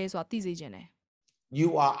ရှိနေတယ်ဆိုတာသိစေခြင်းနဲ့ You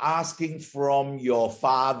are asking from your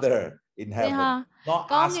Father in heaven, not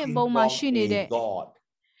asking from a God.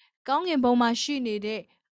 ကောင်းကင်ဘုံမှာရှိနေတဲ့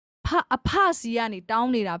အဖစီကနေတောင်း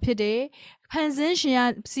နေတာဖြစ်တယ်ဖန်ဆင်းရှင်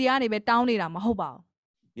စီကနေပဲတောင်းနေတာမဟုတ်ပါဘူး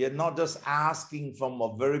You're not just asking from a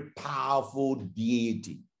very powerful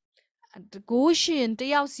deity. ကိုရှင်တ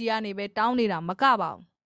ယောက်စီကနေပဲတောင်းနေတာမကပါဘူး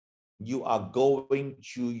You are going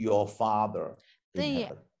to your Father in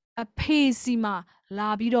heaven. အဖေစီမှာလာ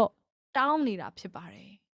ပြီးတော့တောင်းနေတာဖြစ်ပါတ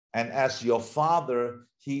ယ် And as your Father,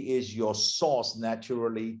 He is your source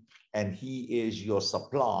naturally, and He is your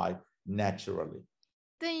supply naturally.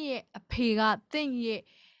 သင်ရဲ့အဖေကသင်ရဲ့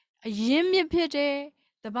အရင်းမြစ်ဖြစ်တယ်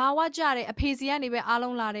တဘာဝကြတယ်အဖေစီကနေပဲအား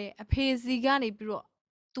လုံးလာတယ်အဖေစီကနေပြီးတော့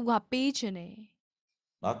သူကပေးခြင်းတယ်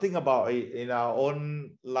Now think about it in our own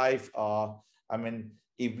life. I mean,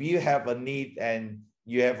 if you have a need and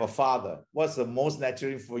you have a father, what's the most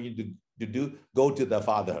natural for you to do? Go to the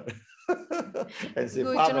father and say,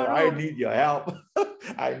 Father, I need your help.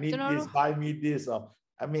 I need this, buy me this.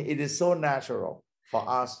 I mean, it is so natural for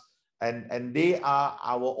us. And they are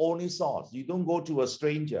our only source. You don't go to a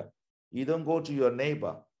stranger. You don't go to your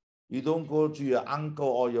neighbor. You don't go to your uncle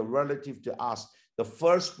or your relative to ask. The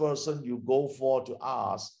first person you go for to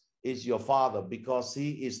ask is your father because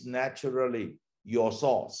he is naturally your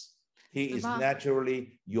source. He is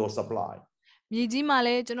naturally your supply. မြေကြီးမှာလ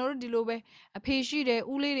ည်းကျွန်တော်တို့ဒီလိုပဲအဖေရှိတယ်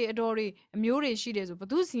ဦးလေးတွေအတော်တွေအမျိုးတွေရှိတယ်ဆိုဘ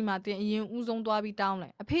သူစီမှာတင်အရင်ဦးဆုံးသွားပြီးတောင်းလို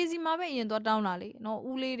က်အဖေစီမှာပဲအရင်သွားတောင်းတာလေနော်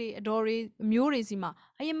ဦးလေးတွေအတော်တွေအမျိုးတွေစီမှာ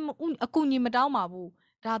အရင်အကူညီမတောင်းပါဘူး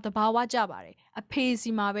ဒါသဘာဝကြပါတယ်အဖေ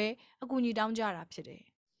စီမှာပဲအကူညီတောင်းကြတာဖြစ်တယ်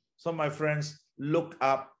So my friends, look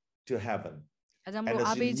up to heaven. And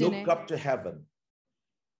as you look up to heaven,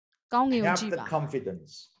 have the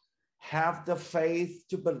confidence, have the faith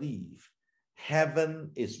to believe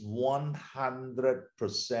heaven is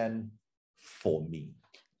 100% for me.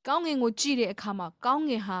 ကောင်းကင်ကိုကြည့်တဲ့အခါမှာကောင်း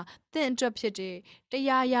ကင်ဟာသင်အတွက်ဖြစ်တယ်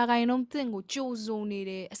100%သင်ကိုကြိုးစိုးနေ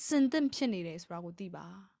တယ်အစင်သင့်ဖြစ်နေတယ်ဆိုတာကိုသိပါ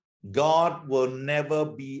God will never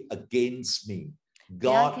be against me.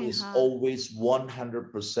 God is always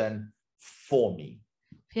 100% for me.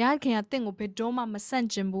 ဘုရားခင်ကသင်ကိုဘယ်တော့မှမဆန့်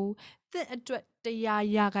ကျင်ဘူးသင်အတွက်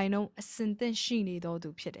100%အစင်သင့်ရှိနေတော်သူ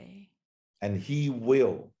ဖြစ်တယ် And he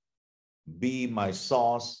will be my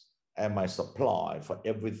source and my supply for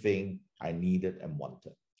everything I needed and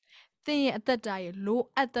wanted. သင်ရဲ့အသက်တာရဲ့လို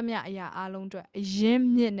အပ်သမျှအရာအလုံးအတွက်အရင်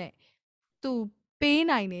မြင့်နဲ့သူပေး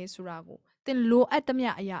နိုင်တယ်ဆိုတာကိုသင်လိုအပ်သမျှ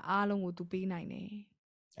အရာအလုံးကိုသူပေးနိုင်တယ်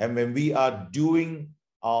And when we are doing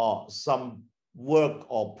some work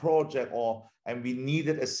or project and we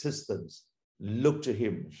needed assistance, look to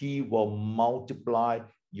him. He will multiply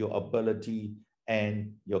your ability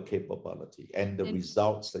and your capability and the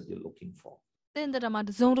results that you're looking for. သင်တဲ့မှာ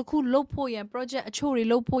တစုံတစ်ခုလုပ်ဖို့ရန် project အချို့တွေ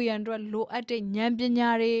လုပ်ဖို့ရန်အတွက်လိုအပ်တဲ့ဉာဏ်ပညာ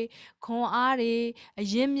တွေခွန်အားတွေအ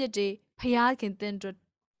ရင်းမြစ်တွေဖျားခင်သင်အတွက်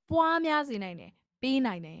ပွားများစေနိုင်တယ်ပေး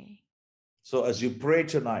နိုင်တယ် So as you pray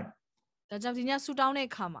tonight, ဒါကြောင့်ဒီညဆူတောင်းတဲ့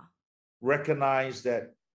အခါမှာ recognize that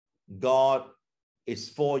God is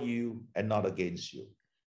for you and not against you.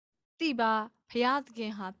 သိပါဖျားခ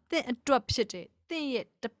င်ဟာသင်အတွက်ဖြစ်တယ်သင်ရဲ့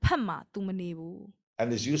တစ်ဖက်မှာသူမနေဘူး And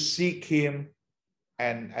as you seek him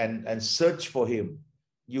and search for him,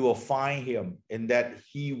 you will find him in that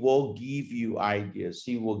he will give you ideas.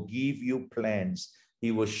 He will give you plans. He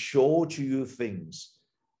will show to you things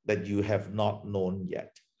that you have not known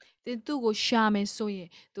yet. သင်သူ့ကိုရှာမယ်ဆိုရင်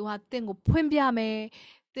သူဟာသင်ကိုဖွင့်ပြမယ်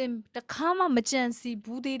သင်တခါမှမကြံစီ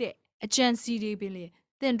ဘူးသေးတဲ့အကြံစီတွေပင်လေ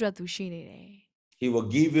သင်အတွက်သူရှိနေတယ် He will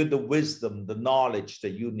give you the wisdom, the knowledge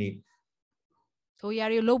that you need. ဆိုရာ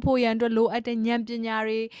တွေလုပ်ဖို့ရန်အတွက်လိုအပ်တဲ့ဉာဏ်ပညာ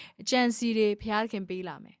တွေအကြံစီတွေဘုရားခင်ပေး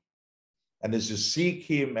လာမယ် And as you seek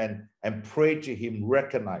him and pray to him,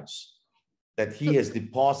 recognize that he has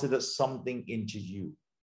deposited something into you.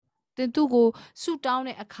 သင်သူ့ကိုဆုတောင်း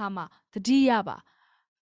တဲ့အခါမှာသတိရပါ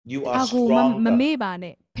You are ဒါကိုမ stronger မေ့ပါ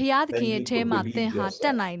နဲ့ဘုရားသခင် than ရဲ့ you အဲ could မှာ believe သင်ဟာတက်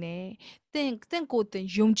yourself. နိုင်တယ်သင်ကိုယ်သင်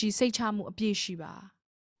ယုံကြည်စိတ်ချမှုအပြည့်ရှိပါ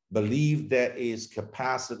Believe there is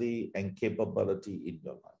capacity and capability in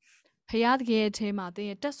your life. ဘုရားသခင်ရဲ့အဲမှာသင်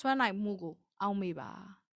ရဲ့တက်ဆွမ်းနိုင်မှုကိုအောက်မေ့ပါ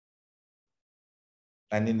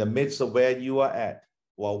And in the midst of where you are at,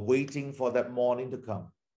 while waiting for that morning to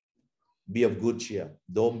come, be of good cheer.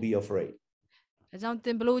 Don't be afraid. ဒါကြောင့်သ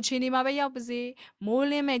င်ဘလို့အချိန်ဒီမှာပဲရောက်ပါစေမိုး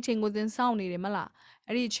လင်းမဲ့အချိန်ကိုသင်စောင့်နေတယ်မလား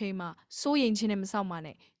အဲ့ဒီအချိန်မှာစိုးရိမ်ခြင်းနဲ့မစောင့်ပါ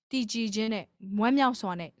နဲ့တည်ကြည်ခြင်းနဲ့မွမ်းမြောက်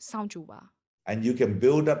စွာနဲ့စောင့်ကြပါ And you can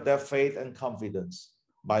build up that faith and confidence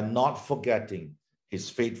by not forgetting his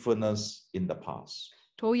faithfulness in the past.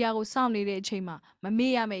 ထိုအရာကိုစောင့်နေတဲ့အချိန်မှာမ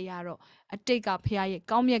မေ့ရမယ့်အရာတော့အတိတ်ကဖခင်ရဲ့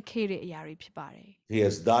ကောင်းမြတ်ခဲ့တဲ့အရာတွေဖြစ်ပါတယ် He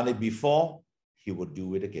has done it before, he will do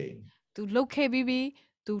it again. သူလှုပ်ခဲ့ပြီး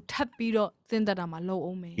သူထပ်ပြီးတော့သင်သက်တာမှာလှုပ်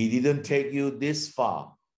အောင်မယ် He didn't take you this far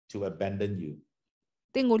to abandon you.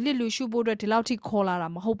 သင်ကိုလစ်လူရှုဖို့အတွက်ဒီလောက်ထိခေါ်လာတာ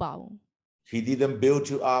မဟုတ်ပါဘူး He didn't build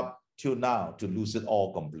you up till now to lose it all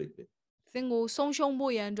completely. သင်ကိုဆုံးရှုံး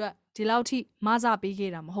ဖို့ရန်အတွက်ဒီလောက်ထိမဆပေး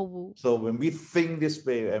ခဲ့တာမဟုတ်ဘူး So when we think this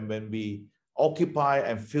way and when we occupy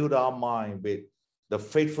and fill our mind with the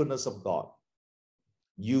faithfulness of God,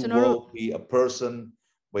 you will be a person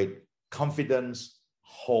with confidence,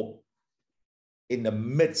 hope in the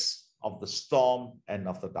midst of the storm and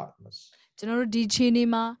of the darkness. ကျွန်တော်တို့ဒီချိန်ဒီ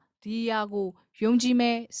မှာဒီအရာကိုယုံကြည်မ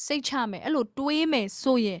ယ်စိတ်ချမယ်အဲ့လိုတွေးမယ်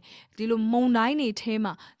ဆိုရင်ဒီလိုမုံတိုင်းတွေထဲ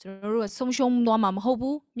မှာကျွန်တော်တို့ဆုံးရှုံးသွားမှာမဟုတ်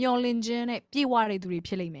ဘူးမျောလင့်ခြင်းနဲ့ပြည့်ဝတဲ့သူတွေ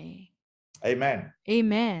ဖြစ်လိမ့်မယ် Amen.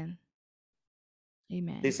 Amen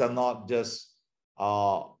Amen These are not just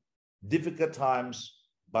difficult times,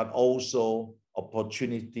 but also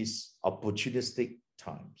opportunistic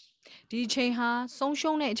times. ဒီအချိန်ဟာဆုံး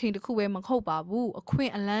ရှုံးတဲ့အချိန်တစ်ခုပဲမဟုတ်ပါဘူးအခွ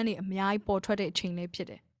င့်အလမ်းတွေအများကြီးပေါ်ထွက်တဲ့အချိန်လေးဖြစ်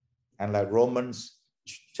တယ် And like Romans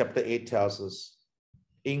chapter 8 tells us,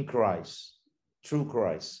 in Christ, through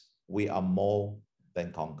Christ, we are more than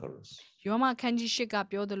conquerors. ယောမခန်းကြီး၈က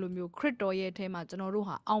ပြောတယ်လို့မျိုးခရစ်တော်ရဲ့အထဲမှာကျွန်တော်တို့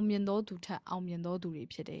ဟာအောင်မြင်သောသူထက်အောင်မြင်သောသူတွေ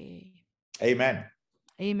ဖြစ်တယ် Amen.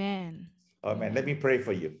 Amen Amen. Let me pray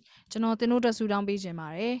for you. ကျွန်တော်သင်တို့တက်ဆုတောင်းပေးခြင်းပါ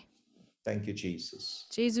တယ် Thank you, Jesus.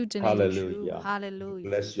 Hallelujah. Hallelujah.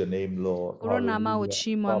 Bless your name, Lord.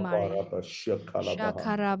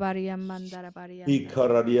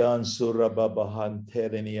 Ikaradian surababahan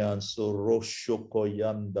terenian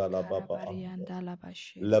suroshokoyanda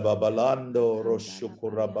lababalando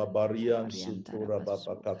roshokorababarian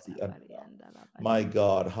suturababakatian. My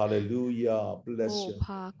God, hallelujah. Bless you.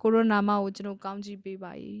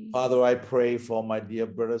 Father, I pray for my dear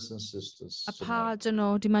brothers and sisters.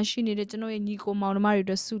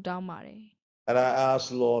 And I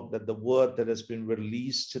ask, Lord, that the word that has been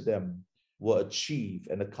released to them will achieve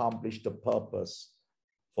and accomplish the purpose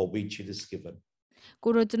for which it is given.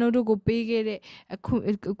 I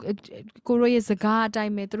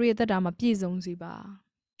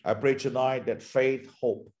pray tonight that faith,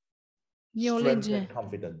 hope, strength, and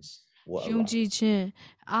confidence will arise.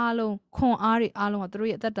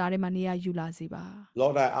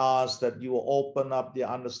 Lord, I ask that you will open up the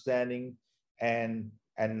understanding and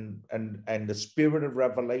the spirit of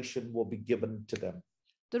revelation will be given to them.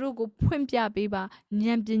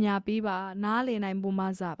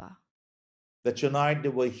 That tonight they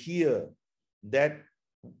will hear that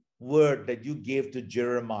word that you gave to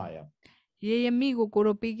Jeremiah. The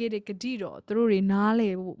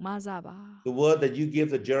word that you gave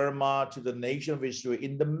to Jeremiah to the nation of Israel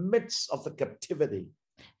in the midst of the captivity.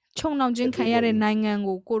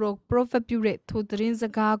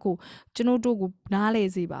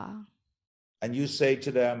 And you say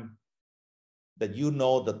to them that you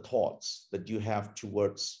know the thoughts that you have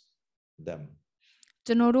towards them.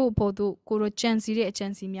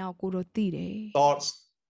 Thoughts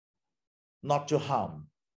not to harm,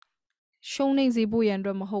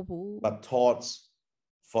 but thoughts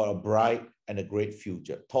for a bright and a great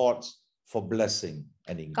future. Thoughts for blessing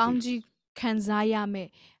and increase.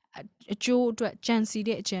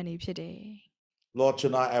 Lord,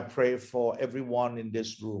 tonight I pray for everyone in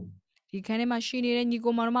this room. May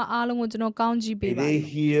they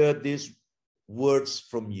hear this words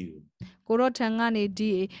from you. ကိုရောထံကနေ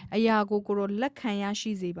ဒီအရာကိုကိုရောလက်ခံရ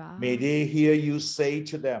ရှိစေပါ May they hear you say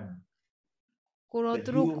to them ကိုရော that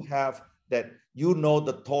သူတို့ you have, that you know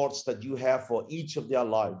the thoughts that you have for each of their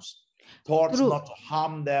lives. Thoughts not to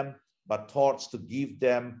harm them, but thoughts to give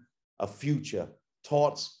them a future.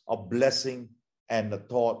 Thoughts of blessing and the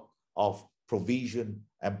thought of provision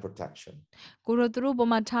and protection. ကိုရောသူတို့ပေါ်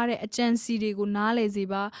မှာထားတဲ့အကြံစီတွေကိုနားလည်စေ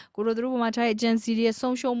ပါကိုရောသူတို့ပေါ်မှာထားတဲ့အကြံစီတွေရဲ့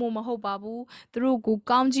ဆုံးရှုံးမှုမဟုတ်ပါဘူးသူတို့ကို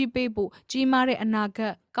ကောင်းကြီးပေးဖို့ကြီးမားတဲ့အနာဂ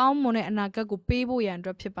တ်ကောင်းမွန်တဲ့အနာဂတ်ကိုပေးဖို့ရန်အ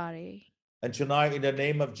တွက်ဖြစ်ပါတယ် And tonight, in the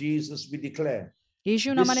name of Jesus, we declare ယေ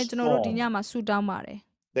ရှုနာမနဲ့ကျွန်တော်တို့ဒီညမှာဆုတောင်းပါတယ်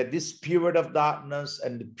that this period of darkness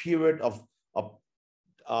and the period of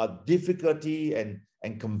difficulty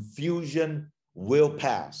and confusion will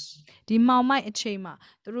pass. ဒီမောင်မိုက်အချိန်မှာ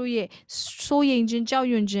သူတို့ရဲ့စိုးရိမ်ခြင်းကြောက်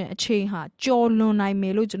ရွံ့ခြင်းအချိန်ဟာကြော်လွန်နိုင်မ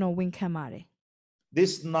ယ်လို့ကျွန်တော်ဝန်ခံပါတယ်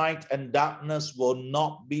This night and darkness will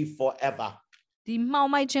not be forever. ဒီမောင်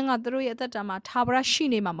မိုက်ခြင်းကသူတို့ရဲ့အသက်တာမှာထာဝရရှိ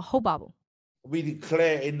နေမှာမဟုတ်ပါဘူး We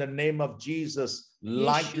declare in the name of Jesus,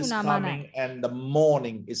 light is coming and the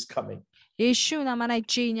morning is coming. ယေရှုနာမ၌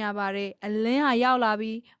ကြေညာပါတယ်အလင်းဟာရောက်လာ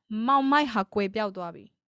ပြီးမောင်မိုက်ဟာကွယ်ပြောက်သွားပြီ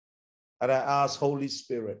And I ask Holy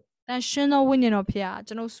Spirit, တန်ရှင်သောဝိညာဉ်တော်ဖခင်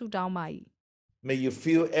ကျွန်တော်ဆုတောင်းပါ၏ may you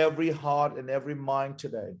fill every heart and every mind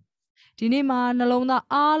today ဒီနေ့မှာနှလုံးသား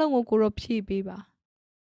အားလုံးကိုကိုရောဖြည့်ပေးပါ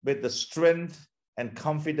with the strength and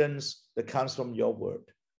confidence that comes from your word.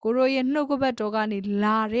 ကိုရောရဲ့နှုတ်ကပတ်တော်ကနေ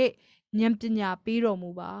လာတဲ့ဉာဏ်ပညာပေးတော်မူ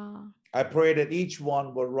ပါ I pray that each one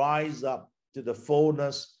will rise up to the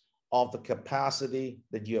fullness of the capacity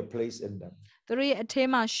that you have placed in them. သူတို့ရဲ့အထဲ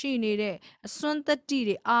မှာရှိနေတဲ့အစွမ်းသတ္တိ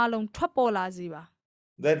တွေအားလုံးထွက်ပေါ်လာစေပါ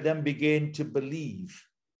Let them begin to believe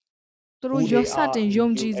သူ who တို့ they ရောစ are တင် in ယုံ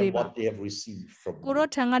you ကြည်စေ and ပါ what they have received from ကို you. ရော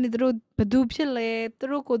ထံကနေသူတို့ဘသူဖြစ်လဲသူ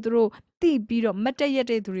တို့ကိုသူတို့သိပြီးတော့မတ်တရက်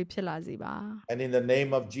တဲ့သူတွေဖြစ်လာစေပါ And in the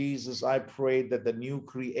name of Jesus, I pray that the new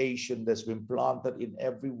creation that's been planted in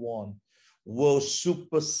everyone will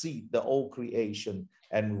supersede the old creation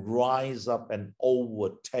and rise up and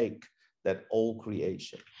overtake that old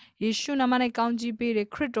creation. ယေရှုနာမနဲ့ကောင်းကြီးပေးတဲ့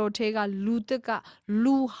ခရစ်တော်ထဲကလူသစ်က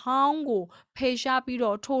လူဟောင်းကိုဖေရှားပြီး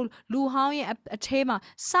တော့ထိုလူဟောင်းရဲ့အထဲမှာ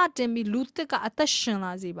စတင်ပြီးလူသစ်ကအသက်ရှင်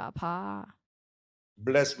လာစေပါဖာ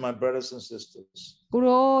Bless my brothers and sisters. ကို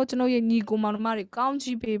ရောကျွန်တော်ရဲ့ညီကိုမောင်နှမတွေကောင်း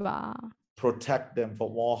ကြီးပေးပါ Protect them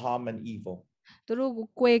from all harm and evil. သူတို့ကို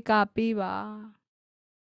ကွယ်ကာပေးပါ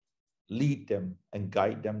Lead them and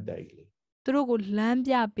guide them daily. သူတို့ကိုလမ်း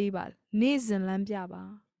ပြပေးပါနေ့စဉ်လမ်းပြပါ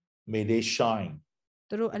May they shine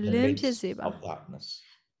သူတို့အ in the လင်းဖြစ် midst စေပါ of darkness.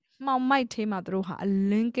 မှောင်မိုက်ထဲမှာသူတို့ဟာအ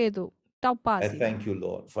လင်းကဲ့သို့တောက်ပ I စေပါ thank you,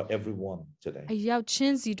 Lord, for everyone today. အရောက်ချ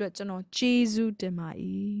င်းစီအတွက်ကျွန်တော်ကျေးဇူးတင်ပါ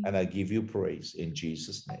၏ And I give you praise in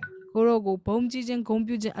Jesus' name. ကိုရောကိုဘုန်းကြီးခြင်းဂုဏ်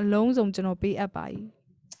ပြုခြင်းအလုံးစုံကျွန်တော်ပေးအပ်ပါ၏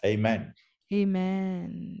 Amen. Amen.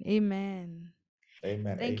 Amen.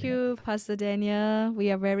 Amen. Thank Amen. you, Pastor Daniel. We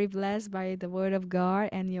are very blessed by the word of God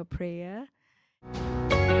and your prayer.